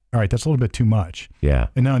 all right, that's a little bit too much. Yeah.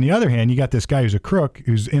 And then on the other hand, you got this guy who's a crook,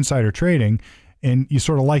 who's insider trading, and you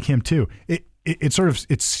sort of like him too. It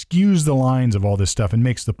skews the lines of all this stuff and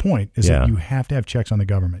makes the point is that you have to have checks on the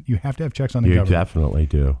government. You have to have checks on the government. You definitely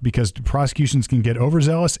do. Because prosecutions can get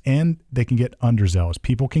overzealous and they can get underzealous.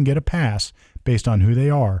 People can get a pass based on who they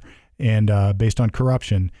are and based on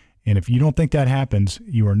corruption. And if you don't think that happens,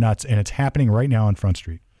 you are nuts. And it's happening right now on Front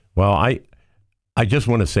Street. Well, I just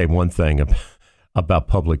want to say one thing about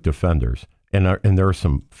public defenders. And there are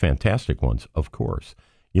some fantastic ones, of course.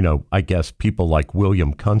 I guess people like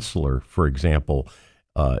William Kunstler, for example,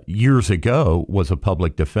 years ago was a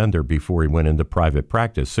public defender before he went into private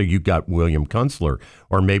practice. So you got William Kunstler,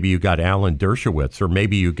 or maybe you got Alan Dershowitz, or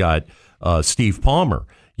maybe you got Steve Palmer,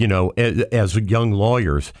 as young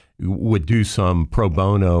lawyers would do some pro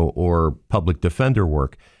bono or public defender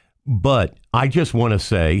work. But I just want to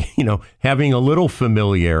say, having a little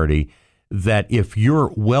familiarity that if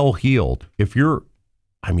you're well-heeled, if you're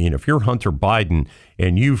Hunter Biden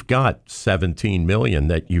and you've got $17 million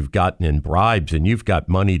that you've gotten in bribes and you've got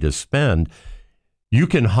money to spend, you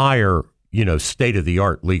can hire,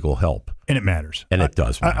 state-of-the-art legal help. And it matters. And it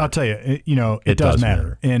does matter. I'll tell you, it does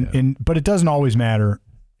matter. But it doesn't always matter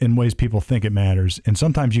in ways people think it matters. And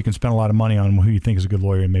sometimes you can spend a lot of money on who you think is a good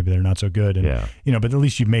lawyer and maybe they're not so good. And, but at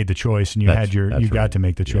least you've made the choice and you got to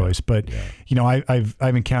make the choice. But, I've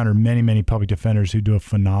encountered many, many public defenders who do a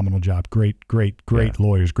phenomenal job. Great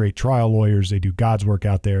lawyers, great trial lawyers. They do God's work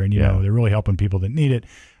out there and, they're really helping people that need it.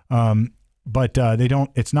 But they don't.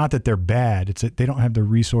 It's not that they're bad. It's that they don't have the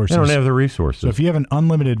resources. They don't have the resources. So if you have an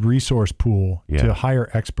unlimited resource pool to hire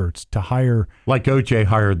experts, to hire like OJ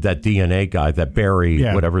hired that DNA guy, that Barry,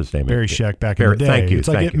 whatever his name Barry is, Scheck back in the day. Thank you. It's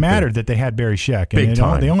like it mattered that they had Barry Scheck. Big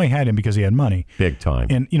time. They only had him because he had money. Big time.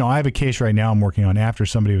 And I have a case right now I'm working on after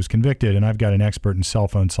somebody was convicted, and I've got an expert in cell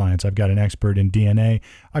phone science. I've got an expert in DNA.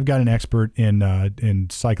 I've got an expert in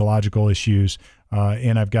psychological issues,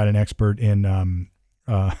 and I've got an expert in.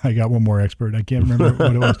 I got one more expert. I can't remember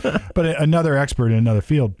what it was, but another expert in another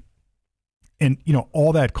field. And,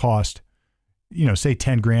 all that cost, say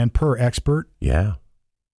 $10,000 per expert. Yeah.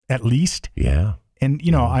 At least. Yeah. And,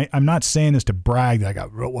 I'm not saying this to brag that I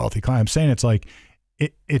got real wealthy clients. I'm saying it's like,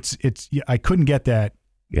 it's I couldn't get that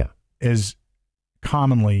as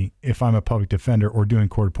commonly if I'm a public defender or doing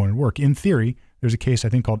court-appointed work. In theory, there's a case I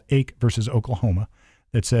think called Ake versus Oklahoma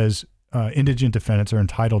that says indigent defendants are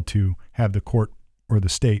entitled to have the court or the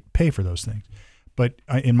state pay for those things. But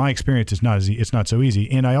in my experience, it's not so easy.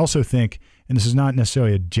 And I also think, and this is not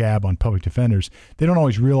necessarily a jab on public defenders, they don't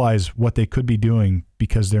always realize what they could be doing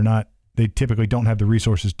because they typically don't have the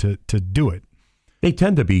resources to do it. They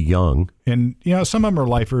tend to be young. And, some of them are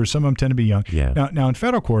lifers, some of them tend to be young. Yeah. Now in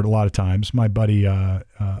federal court, a lot of times, my buddy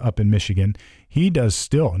up in Michigan, he does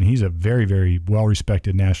still, and he's a very, very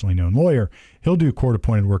well-respected, nationally known lawyer. He'll do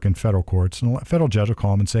court-appointed work in federal courts, and a federal judge will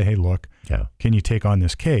call him and say, hey, look, can you take on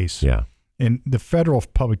this case? Yeah. And the federal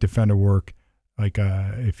public defender work, like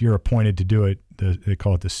if you're appointed to do it, they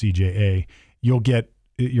call it the CJA, you'll get,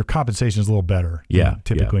 your compensation is a little better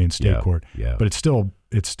typically in state court. Yeah. But it's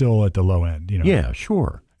still at the low end. Yeah,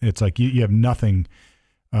 sure. It's like you have nothing.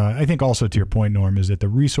 I think also to your point, Norm, is that the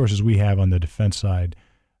resources we have on the defense side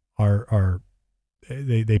are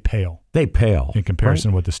they pale. They pale in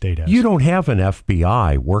comparison to what the state has. You don't have an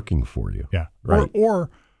FBI working for you. Yeah. Right. Or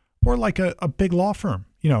like a big law firm.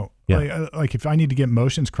 Like if I need to get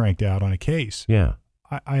motions cranked out on a case. Yeah.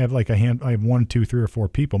 I have I have 1, 2, 3, or 4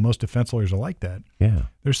 people. Most defense lawyers are like that. Yeah.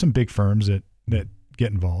 There's some big firms that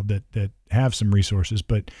get involved that have some resources,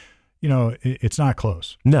 but it's not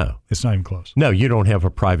close. No. It's not even close. No, you don't have a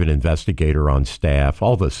private investigator on staff,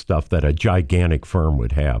 all the stuff that a gigantic firm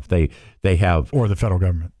would have. They have. Or the federal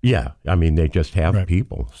government. Yeah. I mean, they just have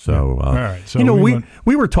people. So, all right. So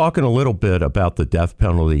we were talking a little bit about the death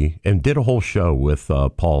penalty and did a whole show with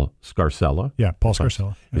Paul Scarcella. Yeah, Paul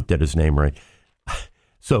Scarcella. It did his name right.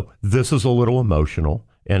 So this is a little emotional,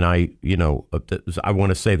 and I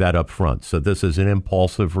want to say that up front. So this is an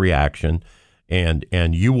impulsive reaction, and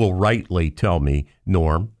you will rightly tell me,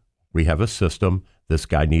 Norm, we have a system. This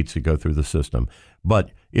guy needs to go through the system.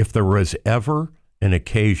 But if there was ever an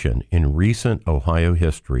occasion in recent Ohio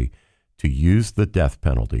history to use the death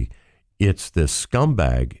penalty, it's this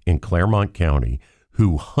scumbag in Claremont County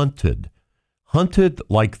who hunted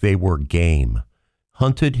like they were game,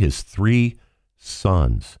 hunted his 3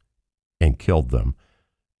 sons and killed them.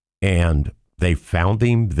 And they found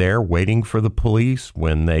him there waiting for the police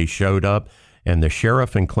when they showed up. And the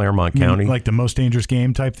sheriff in Claremont County. Like the most dangerous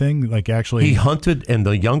game type thing? Like actually. He hunted, and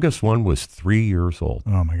the youngest one was 3 years old.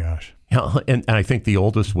 Oh, my gosh. And I think the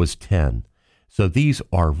oldest was 10. So these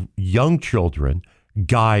are young children.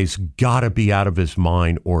 Guy's got to be out of his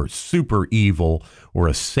mind or super evil or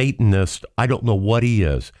a Satanist. I don't know what he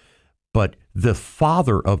is. But the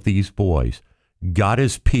father of these boys got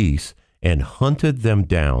his piece and hunted them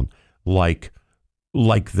down like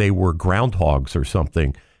they were groundhogs or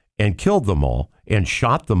something and killed them all and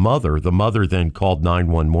shot the mother. The mother then called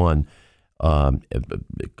 911.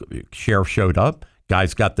 Sheriff showed up.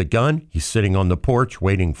 Guy's got the gun. He's sitting on the porch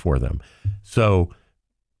waiting for them. So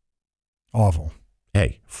awful.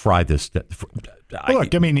 Hey, fry this.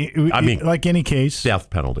 Look, I mean, like any case, death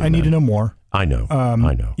penalty. I need to know more. I know. I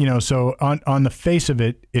know. So on the face of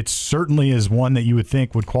it, it certainly is one that you would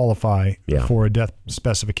think would qualify for a death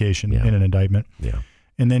specification in an indictment. Yeah.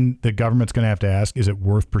 And then the government's going to have to ask, is it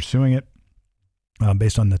worth pursuing it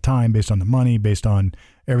based on the time, based on the money, based on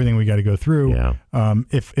everything we got to go through? Yeah.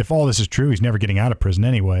 If all this is true, he's never getting out of prison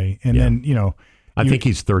anyway. And then, I think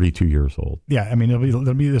he's 32 years old. Yeah. I mean,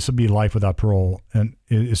 this will be life without parole. And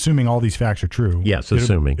assuming all these facts are true. Yes,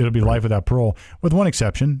 it'll be life without parole, with one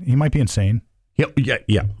exception. He might be insane.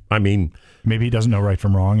 Yeah. I mean, maybe he doesn't know right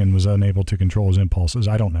from wrong and was unable to control his impulses.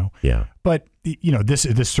 I don't know. Yeah. But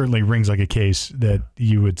this certainly rings like a case that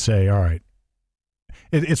you would say, all right.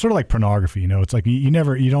 it's sort of like pornography. It's like you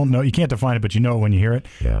don't know, you can't define it, but you know it when you hear it,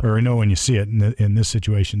 or you know when you see it in this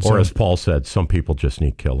situation. Or as Paul said, some people just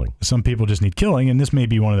need killing. Some people just need killing, and this may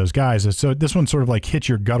be one of those guys. So this one sort of like hits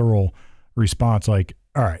your guttural response, like,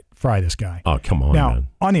 all right, fry this guy. Oh, come on, now, man.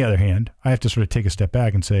 On the other hand, I have to sort of take a step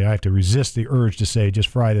back and say I have to resist the urge to say just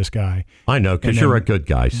fry this guy. I know, because you're a good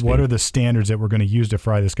guy, Steve. What are the standards that we're going to use to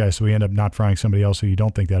fry this guy so we end up not frying somebody else who you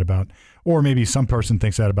don't think that about? Or maybe some person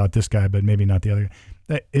thinks that about this guy, but maybe not the other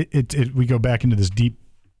guy. We go back into this deep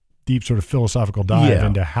sort of philosophical dive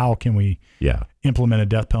into how can we implement a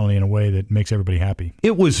death penalty in a way that makes everybody happy.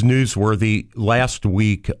 It was newsworthy last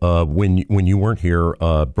week when you weren't here.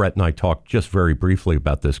 Brett and I talked just very briefly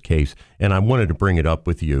about this case, and I wanted to bring it up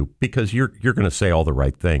with you because you're going to say all the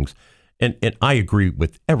right things. And I agree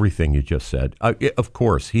with everything you just said. Of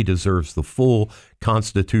course, he deserves the full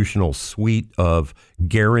constitutional suite of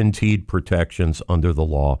guaranteed protections under the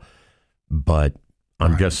law. But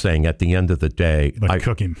I'm just saying, at the end of the day,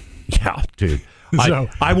 cook him. Yeah, dude.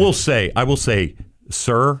 I will say,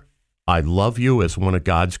 sir, I love you as one of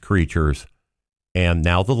God's creatures. And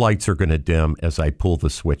now the lights are going to dim as I pull the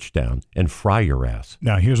switch down and fry your ass.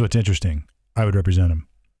 Now, here's what's interesting. I would represent him.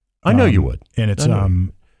 I know you would. And it's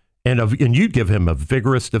and you'd give him a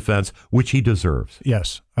vigorous defense, which he deserves.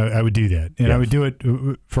 Yes, I would do that. And I would do it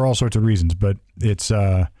for all sorts of reasons. But it's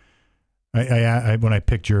I when I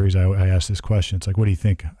pick juries, I ask this question. It's like, what do you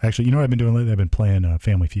think? Actually, you know what I've been doing lately? I've been playing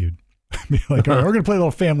Family Feud. Like, all right, we're going to play a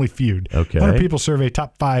little Family Feud. Okay. 100 people survey,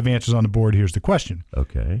 top 5 answers on the board. Here's the question.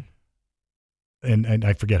 Okay. And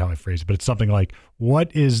I forget how I phrased it, but it's something like,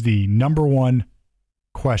 what is the number one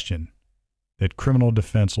question that criminal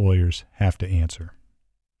defense lawyers have to answer?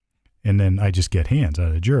 And then I just get hands out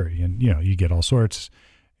of the jury. And, you get all sorts.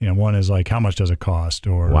 One is like, how much does it cost?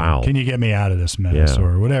 Or can you get me out of this mess?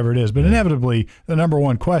 Or whatever it is. But inevitably, the number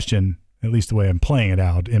one question, at least the way I'm playing it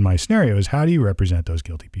out in my scenario, is how do you represent those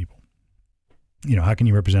guilty people? How can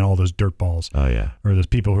you represent all those dirt balls? Oh, yeah. Or those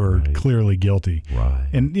people who are clearly guilty? Right.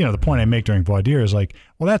 And, the point I make during voir dire is like,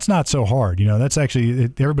 well, that's not so hard. That's actually,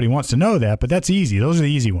 everybody wants to know that, but that's easy. Those are the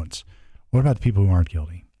easy ones. What about the people who aren't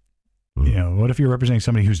guilty? What if you're representing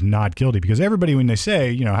somebody who's not guilty? Because everybody, when they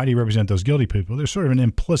say, how do you represent those guilty people, there's sort of an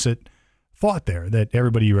implicit thought there that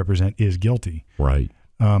everybody you represent is guilty. Right.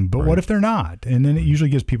 But what if they're not? And then it usually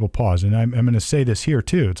gives people pause. And I'm going to say this here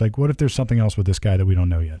too. It's like, what if there's something else with this guy that we don't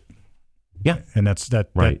know yet? Yeah. And that's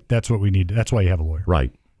what we need. That's why you have a lawyer.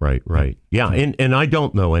 Right. Yeah. And I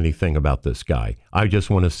don't know anything about this guy. I just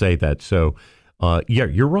want to say that. So,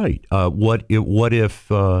 you're right. What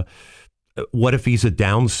if he's a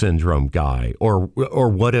Down syndrome guy, or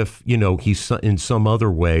what if he's in some other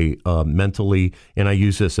way mentally, and I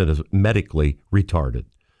use this as medically retarded?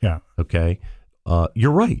 Yeah. Okay.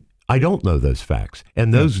 You're right. I don't know those facts,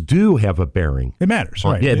 and those do have a bearing. It matters,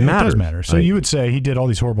 right? Yeah, it matters. Does matter. So you would say he did all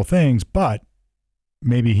these horrible things, but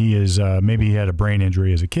maybe he had a brain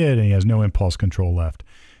injury as a kid and he has no impulse control left.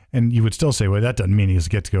 And you would still say, well, that doesn't mean he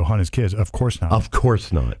gets to go hunt his kids. Of course not. Of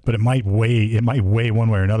course not. But it might weigh one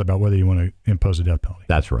way or another about whether you want to impose a death penalty.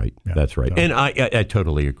 That's right. Yeah. That's right. So. And I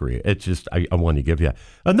totally agree. It's just I want to give you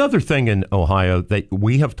another thing in Ohio that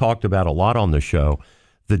we have talked about a lot on the show.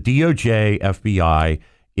 The DOJ, FBI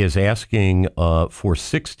is asking for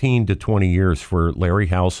 16 to 20 years for Larry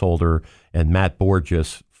Householder and Matt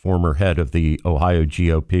Borges, former head of the Ohio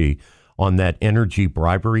GOP, on that energy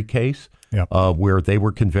bribery case. Yep. Where they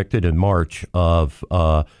were convicted in March of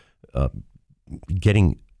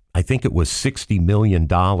getting, I think it was $60 million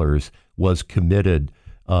was committed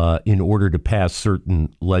in order to pass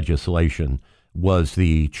certain legislation was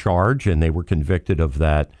the charge, and they were convicted of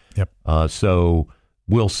that. Yep. So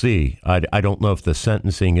we'll see. I don't know if the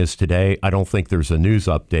sentencing is today. I don't think there's a news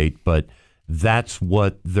update, but that's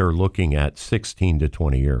what they're looking at, 16 to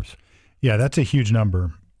 20 years. Yeah, that's a huge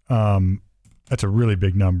number. That's a really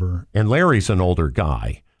big number. And Larry's an older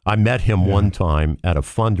guy. I met him one time at a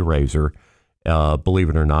fundraiser, believe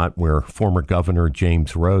it or not, where former Governor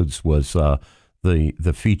James Rhodes was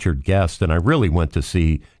the featured guest. And I really went to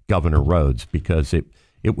see Governor Rhodes because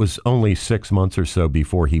it was only 6 months or so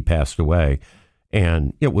before he passed away.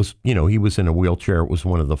 And it was, he was in a wheelchair. It was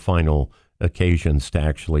one of the final occasions to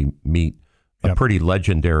actually meet a pretty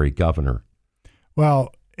legendary governor.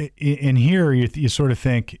 Well, in here, you sort of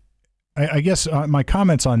think, I guess my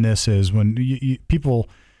comments on this is when people,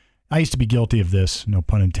 I used to be guilty of this, no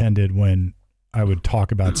pun intended, when I would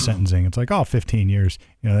talk about sentencing. It's like, 15 years,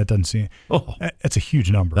 that doesn't seem, that's a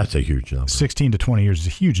huge number. That's a huge number. 16 to 20 years is a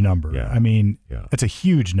huge number. Yeah. I mean, that's a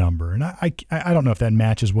huge number. And I don't know if that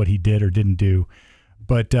matches what he did or didn't do,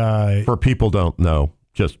 but. For people don't know,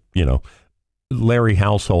 just, Larry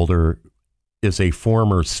Householder is a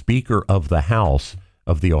former Speaker of the House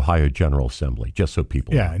of the Ohio General Assembly, just so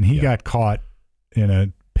people know. And he got caught in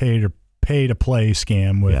a pay-to-play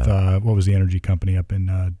scam with, what was the energy company up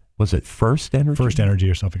in... was it First Energy? First Energy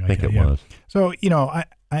or something like that. I think it was. So,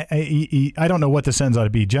 I don't know what the sentence ought to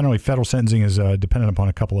be. Generally, federal sentencing is dependent upon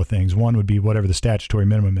a couple of things. One would be whatever the statutory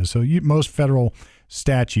minimum is. So most federal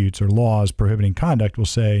statutes or laws prohibiting conduct will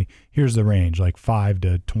say, here's the range, like 5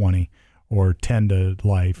 to 20 or 10 to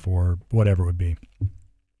life or whatever it would be.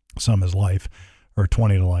 Some is life or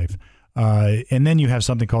 20 to life. And then you have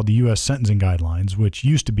something called the U.S. Sentencing Guidelines, which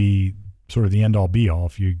used to be sort of the end-all be-all.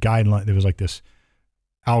 If you guideline, there was like this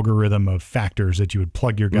algorithm of factors that you would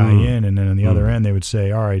plug your guy in, and then on the other end they would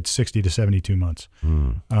say, all right, 60 to 72 months.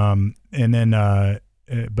 And then,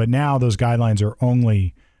 but now those guidelines are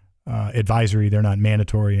only advisory. They're not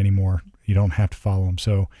mandatory anymore. You don't have to follow them.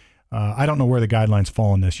 So I don't know where the guidelines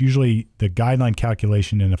fall in this. Usually the guideline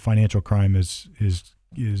calculation in a financial crime is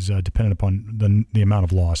dependent upon the amount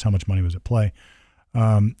of loss, how much money was at play.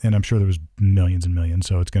 And I'm sure there was millions and millions,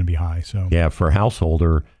 so it's going to be high. So yeah, for a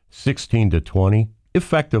householder, 16 to 20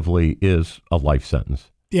 effectively is a life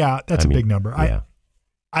sentence. Yeah, that's a big number. Yeah.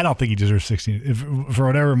 I don't think he deserves 16. For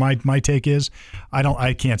whatever my take is,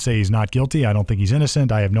 I can't say he's not guilty. I don't think he's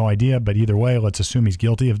innocent. I have no idea. But either way, let's assume he's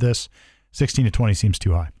guilty of this. 16 to 20 seems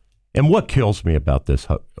too high. And what kills me about this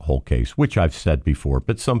whole case, which I've said before,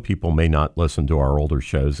 but some people may not listen to our older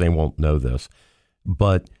shows. They won't know this.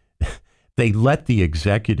 But they let the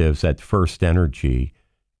executives at First Energy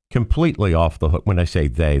completely off the hook. When I say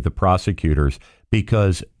the prosecutors,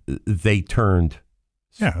 because they turned.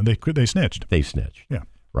 Yeah, they snitched. They snitched. Yeah.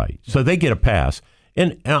 Right. So they get a pass.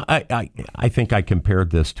 And I think I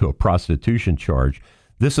compared this to a prostitution charge.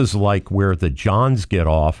 This is like where the Johns get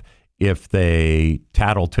off if they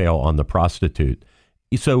tattletale on the prostitute.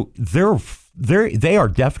 So they are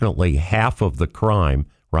definitely half of the crime,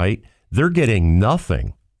 right? They're getting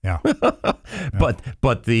nothing. Yeah.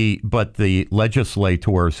 But the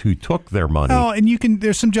legislators who took their money. Oh, and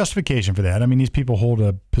there's some justification for that. I mean, these people hold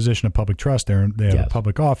a position of public trust. They have a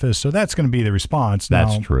public office, so that's going to be the response.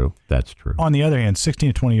 That's now, true. That's true. On the other hand, 16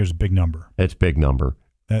 to 20 years is a big number. It's a big number.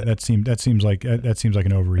 That seems like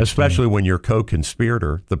an overreach. Especially when your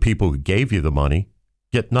co-conspirator, the people who gave you the money,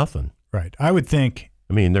 get nothing. Right. I would think.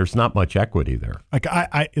 I mean, there's not much equity there. Like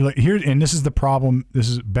here, and this is the problem. This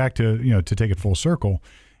is back to to take it full circle.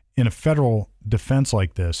 In a federal defense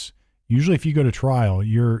like this, usually if you go to trial,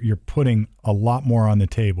 you're putting a lot more on the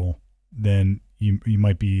table than you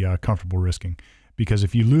might be comfortable risking. Because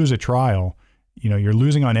if you lose a trial, you're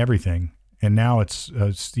losing on everything, and now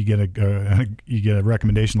you get a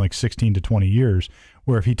recommendation like 16 to 20 years.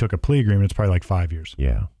 Where if he took a plea agreement, it's probably like 5 years.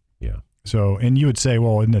 Yeah. So, and you would say,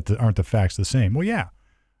 well, aren't the facts the same? Well, yeah,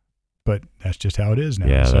 but that's just how it is now.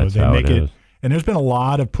 Yeah, so that's how it is. And there's been a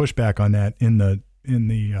lot of pushback on that in the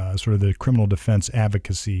sort of the criminal defense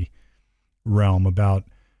advocacy realm about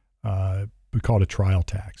we call it a trial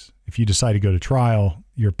tax. If you decide to go to trial,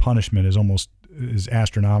 your punishment is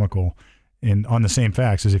astronomical and on the same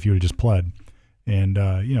facts as if you would have just pled. And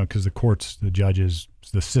because the courts, the judges,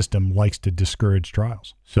 the system likes to discourage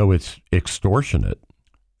trials. So it's extortionate.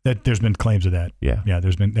 That there's been claims of that. Yeah.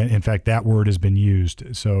 There's been, in fact, that word has been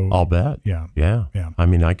used. So I'll bet. Yeah. I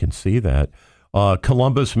mean, I can see that.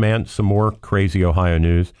 Columbus, man, some more crazy Ohio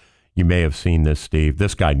news. You may have seen this, Steve.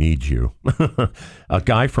 This guy needs you. A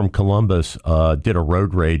guy from Columbus did a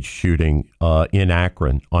road rage shooting in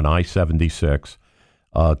Akron on I-76,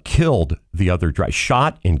 killed the other driver,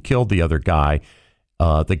 shot and killed the other guy.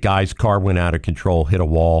 The guy's car went out of control, hit a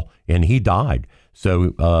wall, and he died.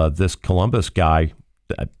 So this Columbus guy,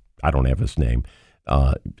 I don't have his name,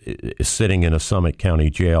 is sitting in a Summit County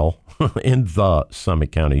jail, in the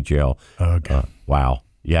Summit County jail. Okay. Wow.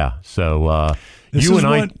 Yeah. So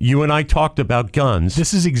you and I talked about guns.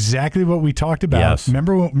 This is exactly what we talked about. Yes.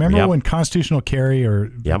 Remember when constitutional carry,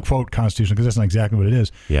 or quote constitutional, because that's not exactly what it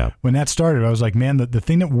is. Yeah. When that started, I was like, man, the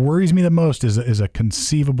thing that worries me the most is a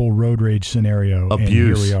conceivable road rage scenario. Abuse. And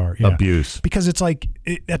here we are. Yeah. Abuse. Because it's like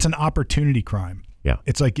that's an opportunity crime. Yeah.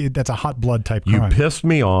 It's like that's a hot blood type crime. You pissed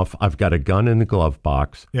me off. I've got a gun in the glove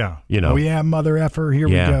box. Yeah. Oh yeah, mother effer. Here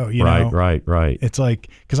we go. Right. It's like,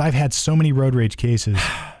 because I've had so many road rage cases.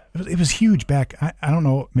 It was huge back. I don't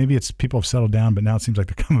know. Maybe it's people have settled down, but now it seems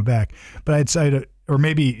like they're coming back. But I'd say, or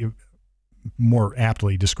maybe more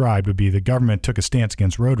aptly described would be the government took a stance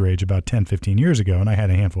against road rage about 10, 15 years ago, and I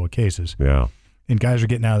had a handful of cases. Yeah. And guys are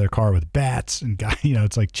getting out of their car with bats, and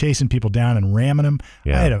it's like chasing people down and ramming them.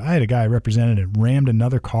 Yeah. I had a guy I represented that rammed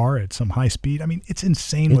another car at some high speed. I mean, it's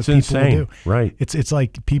insane what people will do. Right. It's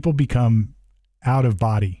like people become out of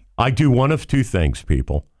body. I do one of two things,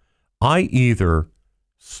 people. I either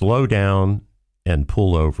slow down and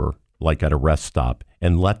pull over like at a rest stop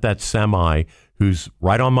and let that semi who's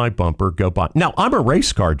right on my bumper go by. Now, I'm a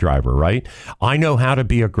race car driver, right? I know how to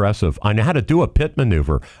be aggressive. I know how to do a pit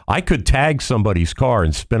maneuver. I could tag somebody's car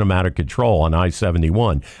and spin them out of control on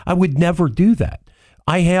I-71. I would never do that.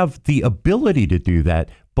 I have the ability to do that,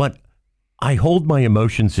 but I hold my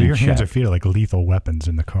emotions in check. Your hands or feet are like lethal weapons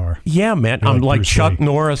in the car. Yeah, man. You're I'm like Bruce Chuck Lee.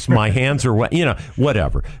 Norris. My hands are wet,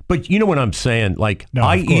 whatever. But you know what I'm saying? Like, No,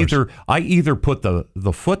 I of course. either put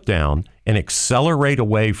the foot down and accelerate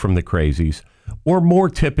away from the crazies, or more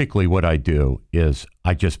typically what I do is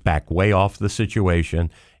I just back way off the situation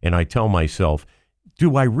and I tell myself,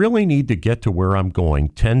 do I really need to get to where I'm going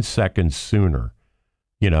 10 seconds sooner,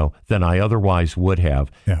 than I otherwise would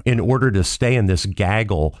have in order to stay in this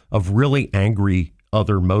gaggle of really angry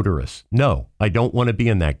other motorists? No, I don't want to be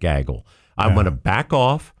in that gaggle. I'm going to back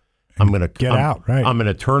off. I'm going to get out. Right. I'm going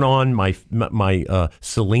to turn on my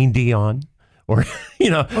Celine Dion, or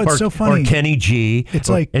it's so funny. or Kenny G. It's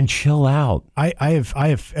like, and chill out. I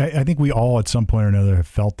think we all at some point or another have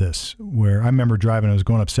felt this. Where I remember driving, I was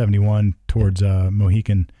going up 71 towards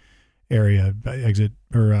Mohican area exit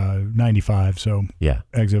or 95, so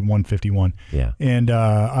exit 151. Yeah, and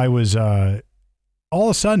I was all of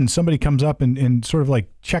a sudden somebody comes up and sort of like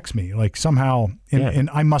checks me, like somehow, and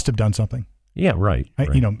I must have done something. Yeah, right.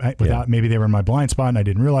 Without maybe they were in my blind spot and I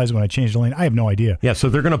didn't realize it when I changed the lane. I have no idea. Yeah, so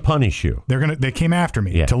they're going to punish you. They came after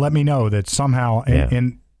me to let me know that somehow,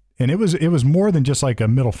 and it was more than just like a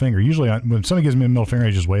middle finger. Usually when somebody gives me a middle finger,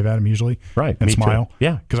 I just wave at them usually, right, and me smile. Too.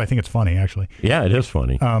 Yeah, because I think it's funny actually. Yeah, it is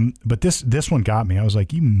funny. But this one got me. I was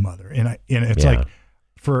like, you mother, and it's like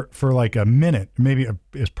for like a minute, maybe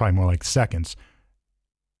it's probably more like seconds.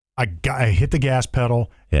 I hit the gas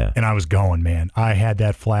pedal, and I was going, man. I had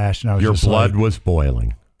that flash, and I was your just blood like, was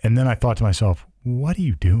boiling. And then I thought to myself, what are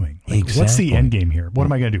you doing? Like, Exactly. What's the end game here? What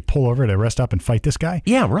am I going to do? Pull over at a rest stop and fight this guy?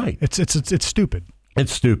 Yeah, right. It's stupid.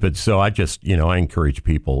 It's stupid. So I just, I encourage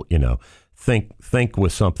people, think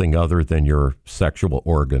with something other than your sexual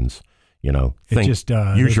organs. Think,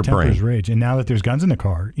 use your brain. Rage. And now that there's guns in the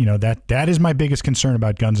car, that is my biggest concern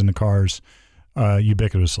about guns in the cars.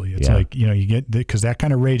 Ubiquitously. It's like, you get, because that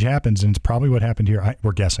kind of rage happens, and it's probably what happened here.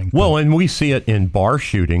 We're guessing. Well, and we see it in bar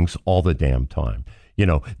shootings all the damn time.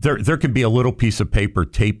 There could be a little piece of paper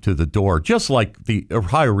taped to the door, just like the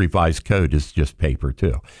Ohio Revised Code is just paper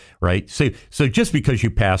too, right? So just because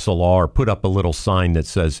you pass a law or put up a little sign that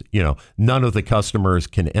says, none of the customers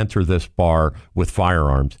can enter this bar with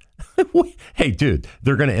firearms. Hey, dude,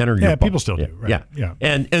 they're going to enter your bar. People still do, right? Yeah.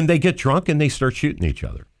 And they get drunk and they start shooting each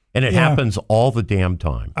other. And it happens all the damn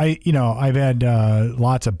time. I've had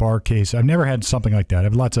lots of bar cases. I've never had something like that. I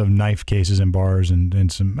have lots of knife cases in bars and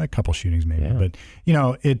a couple shootings maybe. Yeah.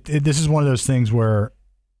 But, this is one of those things where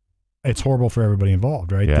it's horrible for everybody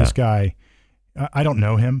involved, right? Yeah. This guy, I don't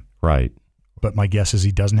know him. Right. But my guess is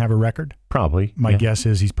he doesn't have a record. Probably. My guess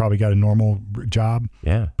is he's probably got a normal job.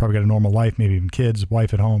 Yeah. Probably got a normal life, maybe even kids,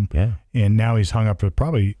 wife at home. Yeah. And now he's hung up for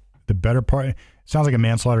probably the better part. Sounds like a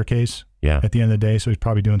manslaughter case. Yeah. At the end of the day, so he's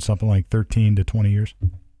probably doing something like 13 to 20 years.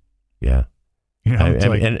 Yeah. It's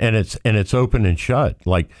like, and it's open and shut.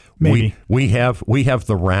 Like maybe. we have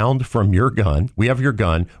the round from your gun. We have your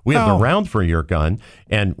gun. We have the round for your gun,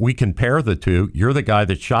 and we compare the two. You're the guy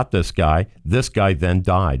that shot this guy. This guy then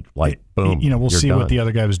died. Like boom. We'll see done. what the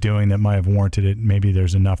other guy was doing that might have warranted it. Maybe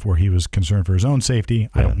there's enough where he was concerned for his own safety.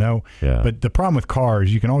 I don't know. Yeah. But the problem with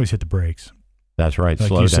cars, you can always hit the brakes. That's right. Like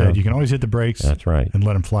Slow you down. said, you can always hit the brakes. That's right. And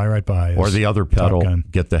let them fly right by. Or the other pedal.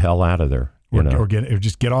 Get the hell out of there. Or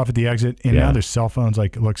just get off at the exit. And now there's cell phones.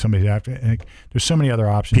 Like, look, somebody's after. There's so many other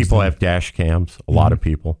options. People have dash cams. A lot of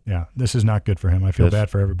people. Yeah, this is not good for him. I feel bad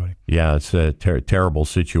for everybody. Yeah, it's a terrible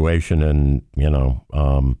situation, and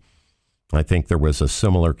I think there was a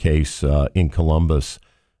similar case in Columbus.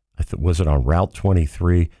 Was it on Route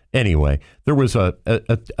 23? Anyway, there was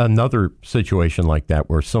another situation like that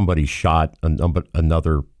where somebody shot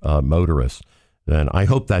another motorist. And I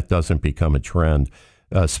hope that doesn't become a trend.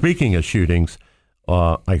 Speaking of shootings,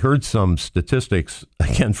 I heard some statistics,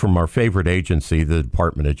 again, from our favorite agency, the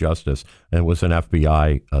Department of Justice, and it was an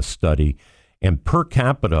FBI study. And per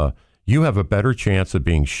capita, you have a better chance of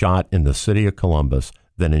being shot in the city of Columbus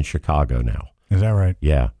than in Chicago now. Is that right?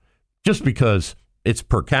 Yeah. Just because it's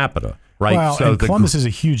per capita, right? Well, so and Columbus is a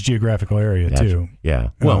huge geographical area, too. Yeah.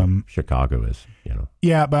 Well, Chicago is,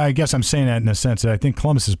 Yeah, but I guess I'm saying that in a sense that I think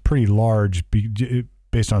Columbus is pretty large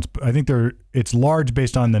based on, I think it's large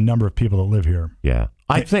based on the number of people that live here. Yeah.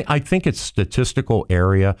 I think it's statistical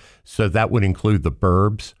area, so that would include the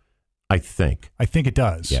burbs. I think. I think it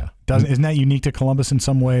does. Yeah. Isn't that unique to Columbus in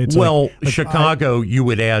some way? It's Chicago, you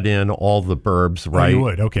would add in all the burbs, right? Oh, you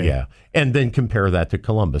would, okay. Yeah. And then compare that to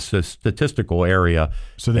Columbus, the statistical area.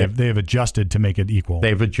 So they've adjusted to make it equal.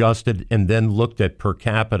 They've adjusted and then looked at per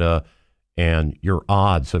capita, and your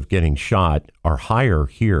odds of getting shot are higher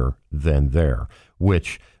here than there,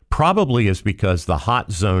 which probably is because the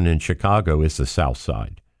hot zone in Chicago is the South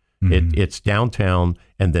Side. Mm-hmm. It's downtown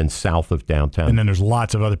and then south of downtown. And then there's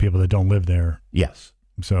lots of other people that don't live there. Yes.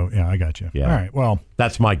 So, yeah, I got you. Yeah. All right. Well,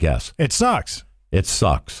 that's my guess. It sucks. It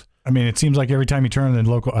sucks. I mean, it seems like every time you turn on the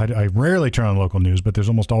local, I rarely turn on local news, but there's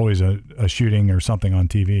almost always a shooting or something on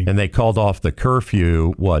TV. And they called off the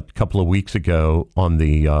curfew, a couple of weeks ago on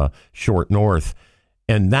the short north,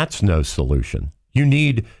 and that's no solution. You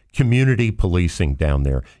need community policing down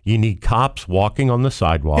there. You need cops walking on the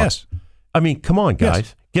sidewalk. Yes. I mean, come on, guys.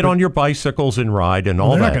 Yes. Get on your bicycles and ride and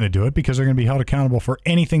all that. They're not going to do it because they're going to be held accountable for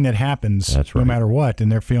anything that happens, That's right. no matter what, and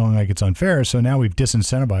they're feeling like it's unfair. So now we've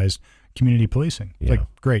disincentivized community policing. Yeah. Like,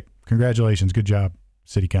 great. Congratulations. Good job,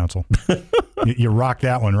 City Council. you rocked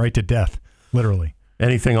that one right to death, literally.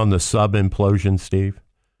 Anything on the sub implosion, Steve?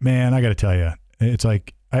 Man, I got to tell you, it's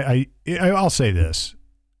like, I'll say this.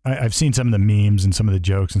 I've seen some of the memes and some of the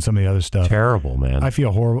jokes and some of the other stuff. Terrible, man. I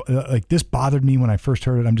feel horrible. Like, this bothered me when I first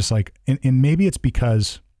heard it. I'm just like, and maybe it's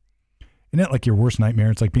because, isn't it like your worst nightmare?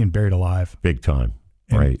 It's like being buried alive. Big time.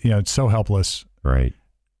 And, right. You know, it's so helpless. Right.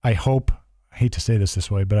 I hate to say this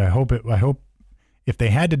way, but I hope if they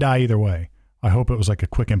had to die either way, I hope it was like a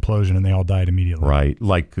quick implosion and they all died immediately. Right.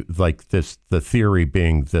 Like this, the theory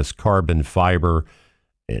being this carbon fiber,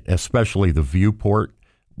 especially the viewport,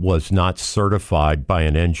 was not certified by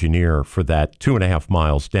an engineer for that 2.5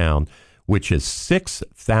 miles down, which is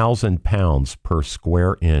 6,000 pounds per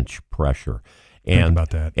square inch pressure. Think about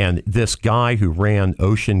that. And this guy who ran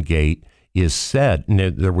Ocean Gate is said, and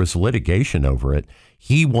there was litigation over it,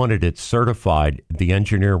 he wanted it certified. The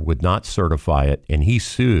engineer would not certify it, and he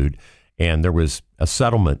sued, and there was a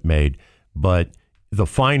settlement made. But the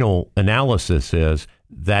final analysis is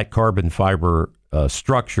that carbon fiber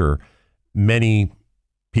structure, many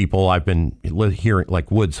people I've been hearing, like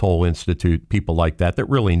Woods Hole Institute, people like that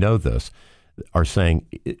really know this, are saying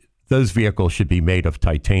those vehicles should be made of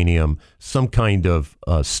titanium, some kind of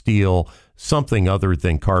steel, something other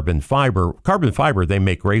than carbon fiber. Carbon fiber, they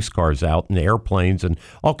make race cars out and airplanes and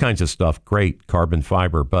all kinds of stuff. Great carbon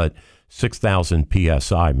fiber, but 6,000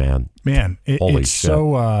 PSI, man. Man, it's shit.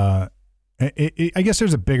 So, I guess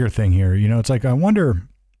there's a bigger thing here. You know, it's like, I wonder,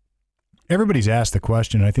 everybody's asked the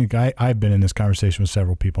question. I think I've been in this conversation with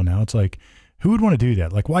several people now. It's like, who would want to do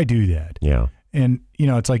that? Like, why do that? Yeah. And, you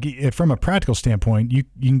know, it's like, from a practical standpoint, you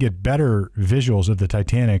can get better visuals of the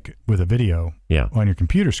Titanic with a video on your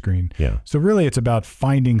computer screen. Yeah. So really, it's about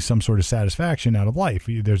finding some sort of satisfaction out of life.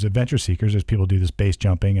 There's adventure seekers, there's people do this base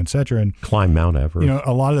jumping, et cetera, and climb Mount Everest. You know,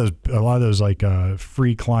 a lot of those like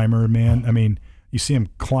free climber, man. I mean, you see them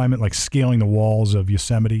climbing, like scaling the walls of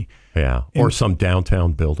Yosemite. Yeah, or some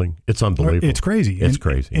downtown building. It's unbelievable. It's crazy. It's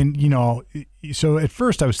crazy. And you know, so at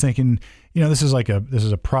first I was thinking, you know, this is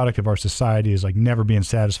a product of our society, is like never being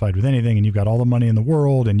satisfied with anything, and you've got all the money in the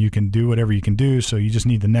world, and you can do whatever you can do, so you just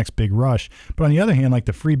need the next big rush. But on the other hand, like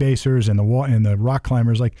the freebasers and the rock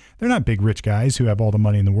climbers, like they're not big rich guys who have all the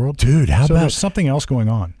money in the world. Dude, there's something else going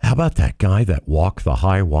on. How about that guy that walked the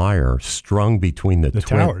high wire strung between the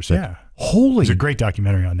towers? Yeah. Holy! There's a great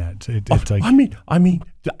documentary on that. It's like,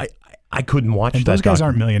 I couldn't watch that. Those guys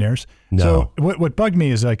aren't millionaires. No. So what bugged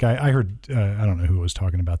me is, like, I heard, I don't know who was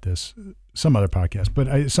talking about this, some other podcast,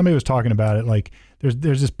 but somebody was talking about it. Like, there's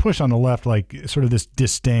this push on the left, like sort of this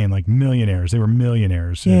disdain, like millionaires. They were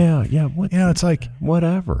millionaires. Yeah. What? You know, it's like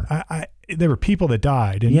whatever. There were people that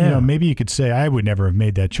died, and you know, maybe you could say I would never have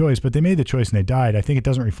made that choice, but they made the choice and they died. I think it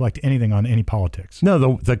doesn't reflect anything on any politics.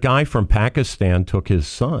 No, the guy from Pakistan took his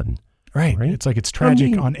son. Right. It's like, it's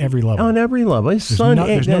tragic on every level. On every level. His son.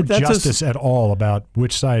 There's no justice at all about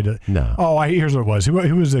which side. No. Oh, here's what it was. Who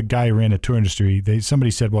was the guy who ran a tour industry?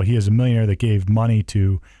 Somebody said, well, he is a millionaire that gave money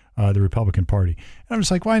to the Republican Party. And I'm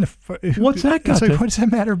just like, why in the what's that got what does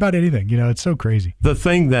that matter about anything? You know, it's so crazy. The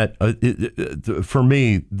thing that, for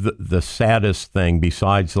me, the saddest thing,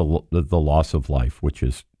 besides the loss of life, which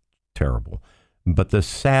is terrible, but the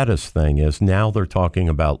saddest thing is now they're talking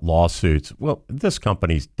about lawsuits. Well, this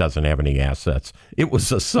company doesn't have any assets. It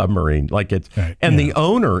was a submarine, the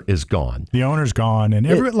owner is gone. The owner's gone, and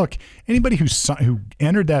look, anybody who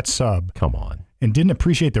entered that sub, come on, and didn't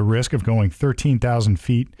appreciate the risk of going 13,000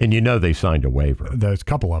 feet. And you know they signed a waiver. There's a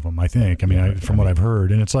couple of them, I think. I mean, from what I've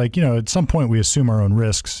heard, and it's like, you know, at some point we assume our own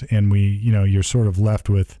risks, and you're sort of left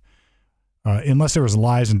with unless there was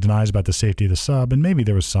lies and denies about the safety of the sub, and maybe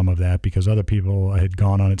there was some of that because other people had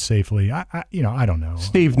gone on it safely. I don't know.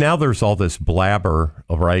 Steve, now there's all this blabber,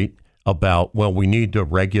 right, about, well, we need to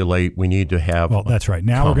regulate, we need to have. Well, that's right.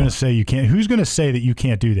 Now we're going to say you can't. Who's going to say that you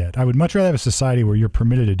can't do that? I would much rather have a society where you're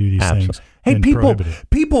permitted to do these things. Hey, than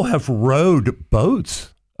people have rowed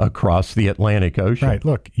boats across the Atlantic Ocean. Right.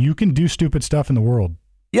 Look, you can do stupid stuff in the world.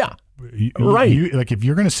 Yeah. Right. Like if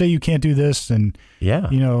you're going to say you can't do this, then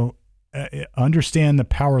understand the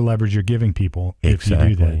power leverage you're giving people if you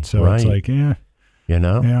do that. So it's like,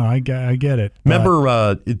 I get it.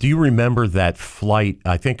 Remember, do you remember that flight?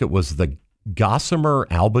 I think it was the Gossamer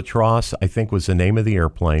Albatross, I think was the name of the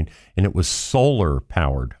airplane, and it was solar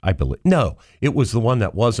powered, I believe. No, it was the one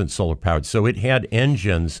that wasn't solar powered. So it had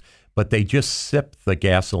engines, but they just sipped the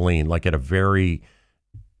gasoline like at a very,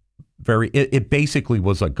 it basically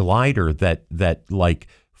was a glider that like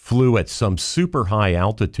flew at some super high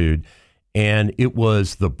altitude. And it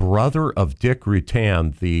was the brother of Dick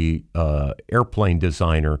Rutan, the airplane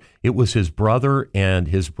designer. It was his brother and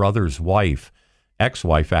his brother's wife,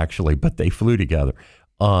 ex-wife actually, but they flew together.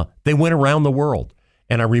 They went around the world.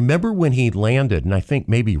 And I remember when he landed, and I think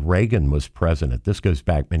maybe Reagan was president. This goes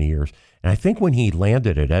back many years. And I think when he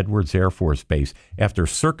landed at Edwards Air Force Base, after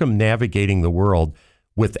circumnavigating the world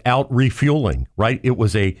without refueling, right? It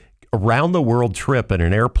was a around the world trip in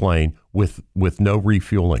an airplane with no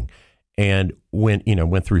refueling. And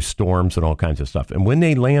went through storms and all kinds of stuff. And when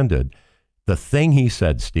they landed, the thing he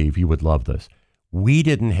said, Steve, you would love this. We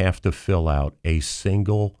didn't have to fill out a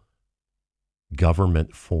single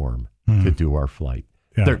government form to do our flight.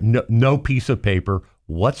 Yeah. There, no piece of paper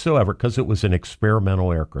whatsoever because it was an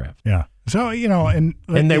experimental aircraft. Yeah. So, and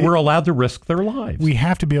they were allowed to risk their lives. We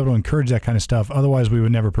have to be able to encourage that kind of stuff. Otherwise, we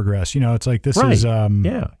would never progress. It's like this is.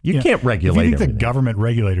 You can't regulate. If you think everything. the government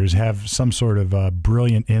regulators have some sort of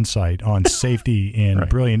brilliant insight on safety and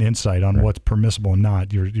brilliant insight on what's permissible and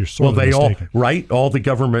not, you're sort of mistaken. All the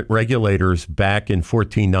government regulators back in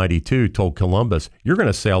 1492 told Columbus, you're going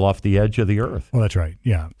to sail off the edge of the earth. Well, that's right.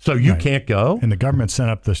 Yeah. So you can't go. And the government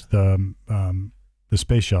sent up the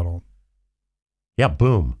space shuttle. Yeah.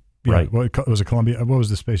 Boom. Yeah, right. What was it, Columbia? What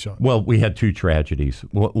was the space shuttle? Well, we had two tragedies.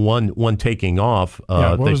 One taking off,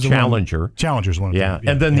 the Challenger. Challenger's one of them.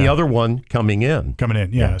 Yeah. And then the other one coming in.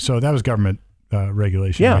 Yeah. So that was government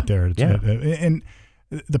regulation right there. And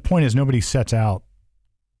the point is nobody sets out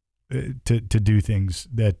to do things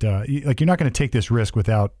that, like you're not going to take this risk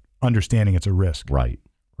without understanding it's a risk. Right.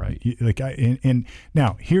 And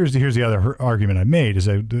now here's the other argument I made is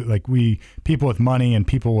that people with money and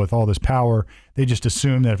people with all this power, they just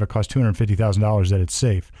assume that if it costs $250,000 that it's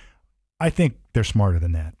safe. I think they're smarter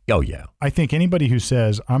than that. Oh yeah. I think anybody who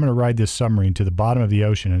says I'm going to ride this submarine to the bottom of the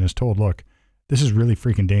ocean and is told, look, this is really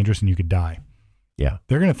freaking dangerous and you could die. Yeah.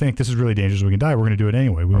 They're going to think this is really dangerous. We can die. We're going to do it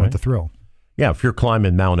anyway. We want the thrill. Yeah. If you're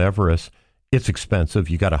climbing Mount Everest, it's expensive.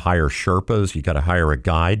 You got to hire Sherpas. You got to hire a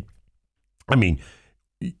guide. I mean,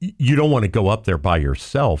 you don't want to go up there by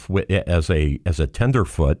yourself as a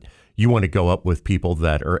tenderfoot. You want to go up with people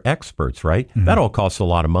that are experts, right? Mm-hmm. That all costs a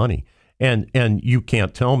lot of money. And you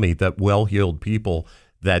can't tell me that well-heeled people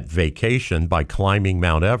that vacation by climbing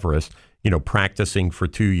Mount Everest, practicing for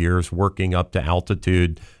 2 years, working up to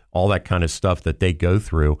altitude, all that kind of stuff that they go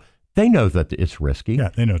through, they know that it's risky. Yeah,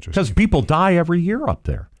 they know it's risky. Because people die every year up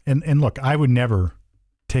there. And look, I would never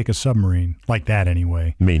take a submarine like that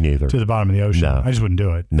anyway. Me neither. To the bottom of the ocean. No. I just wouldn't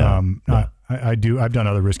do it. No. I do. I've done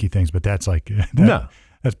other risky things, but that's like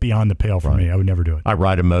that's beyond the pale for me. I would never do it. I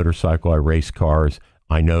ride a motorcycle. I race cars.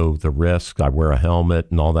 I know the risks. I wear a helmet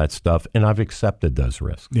and all that stuff, and I've accepted those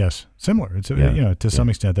risks. Yes, similar. It's to some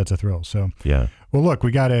extent that's a thrill. So yeah. Well, look,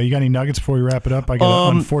 you got any nuggets before we wrap it up? I got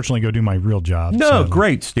to unfortunately go do my real job. No, sadly.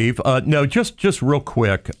 Great, Steve. No, just real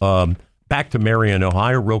quick. Back to Marion,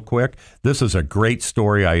 Ohio, real quick. This is a great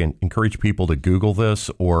story. I encourage people to Google this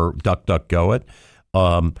or DuckDuckGo it.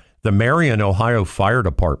 The Marion, Ohio Fire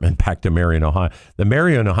Department, back to Marion, Ohio. The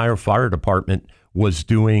Marion, Ohio Fire Department was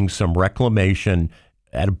doing some reclamation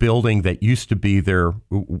at a building that used to be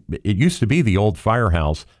it used to be the old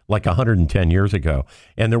firehouse like 110 years ago.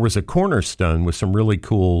 And there was a cornerstone with some really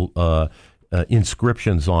cool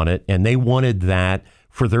inscriptions on it. And they wanted that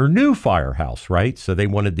for their new firehouse, right? So they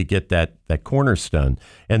wanted to get that cornerstone,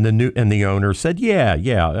 and the owner said, yeah,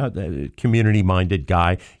 community-minded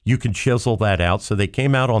guy, you can chisel that out. So they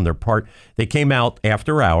came out on their part. They came out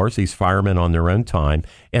after hours, these firemen on their own time,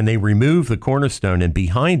 and they removed the cornerstone, and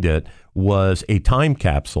behind it was a time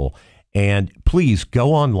capsule. And please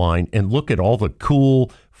go online and look at all the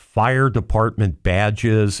cool fire department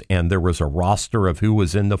badges, and there was a roster of who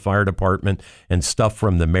was in the fire department and stuff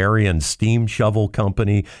from the Marion Steam Shovel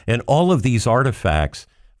Company and all of these artifacts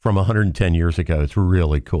from 110 years ago. It's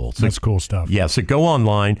really cool. So, that's cool stuff. Yeah, so go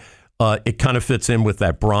online. It kind of fits in with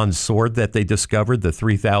that bronze sword that they discovered, the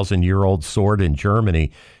 3,000-year-old sword in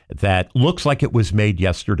Germany that looks like it was made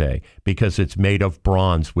yesterday because it's made of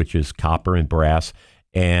bronze, which is copper and brass.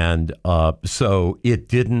 And so it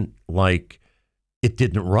didn't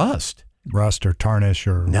rust. Rust or tarnish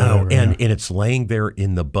or no, whatever, and it's laying there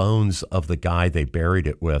in the bones of the guy they buried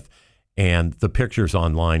it with. And the pictures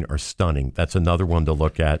online are stunning. That's another one to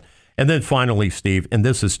look at. And then finally, Steve, and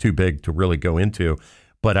this is too big to really go into,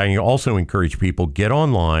 but I also encourage people, get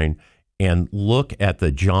online and look at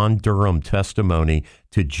the John Durham testimony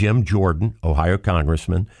to Jim Jordan, Ohio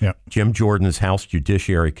congressman, Jim Jordan's House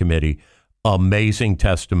Judiciary Committee. Amazing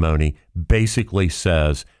testimony. Basically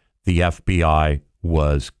says the FBI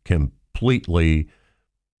was completely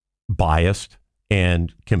biased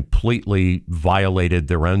and completely violated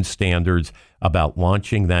their own standards about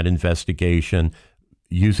launching that investigation,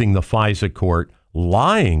 using the FISA court,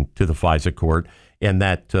 lying to the FISA court, and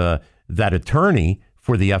that attorney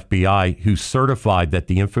for the FBI who certified that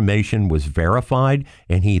the information was verified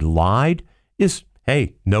and he lied is,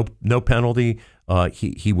 hey, no penalty.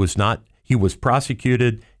 He was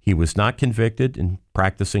prosecuted. He was not convicted and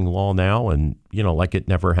practicing law now, and, like it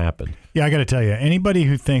never happened. Yeah, I got to tell you, anybody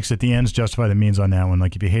who thinks that the ends justify the means on that one,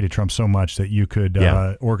 like if you hated Trump so much that you could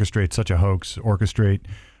orchestrate such a hoax,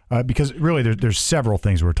 because really there's several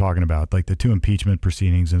things we're talking about, like the 2 impeachment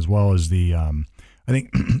proceedings, as well as the, I think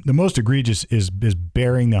the most egregious is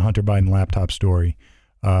burying the Hunter Biden laptop story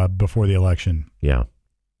before the election. Yeah.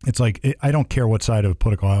 It's like, I don't care what side of the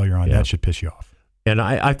political aisle you're on, that should piss you off. And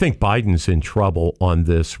I think Biden's in trouble on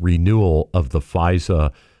this renewal of the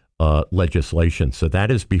FISA legislation. So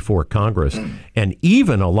that is before Congress. And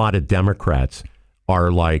even a lot of Democrats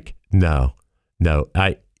are like, no.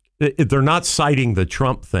 They're not citing the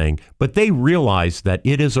Trump thing, but they realize that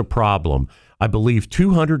it is a problem. I believe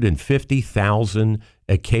 250,000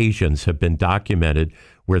 occasions have been documented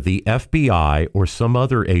where the FBI or some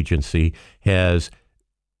other agency has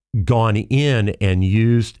gone in and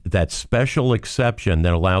used that special exception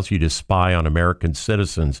that allows you to spy on American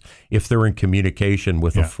citizens if they're in communication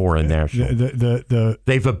with a foreign national.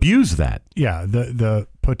 They've abused that. Yeah, the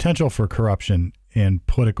potential for corruption and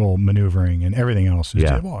political maneuvering and everything else is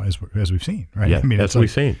as we've seen, right? Yeah, I mean, as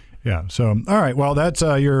we've seen. Yeah. So, all right. Well, that's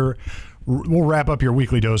we'll wrap up your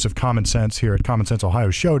weekly dose of common sense here at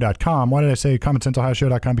commonsenseohioshow.com. Why did I say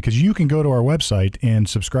commonsenseohioshow.com? Because you can go to our website and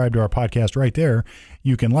subscribe to our podcast right there.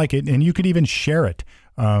 You can like it, and you could even share it.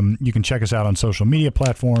 You can check us out on social media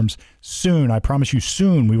platforms. Soon, I promise you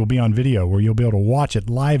soon, we will be on video where you'll be able to watch it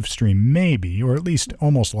live stream, maybe, or at least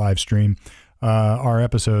almost live stream our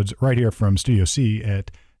episodes right here from Studio C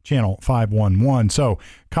at Channel 511. So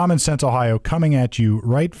Common Sense Ohio coming at you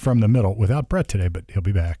right from the middle without Brett today, but he'll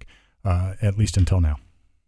be back at least until now.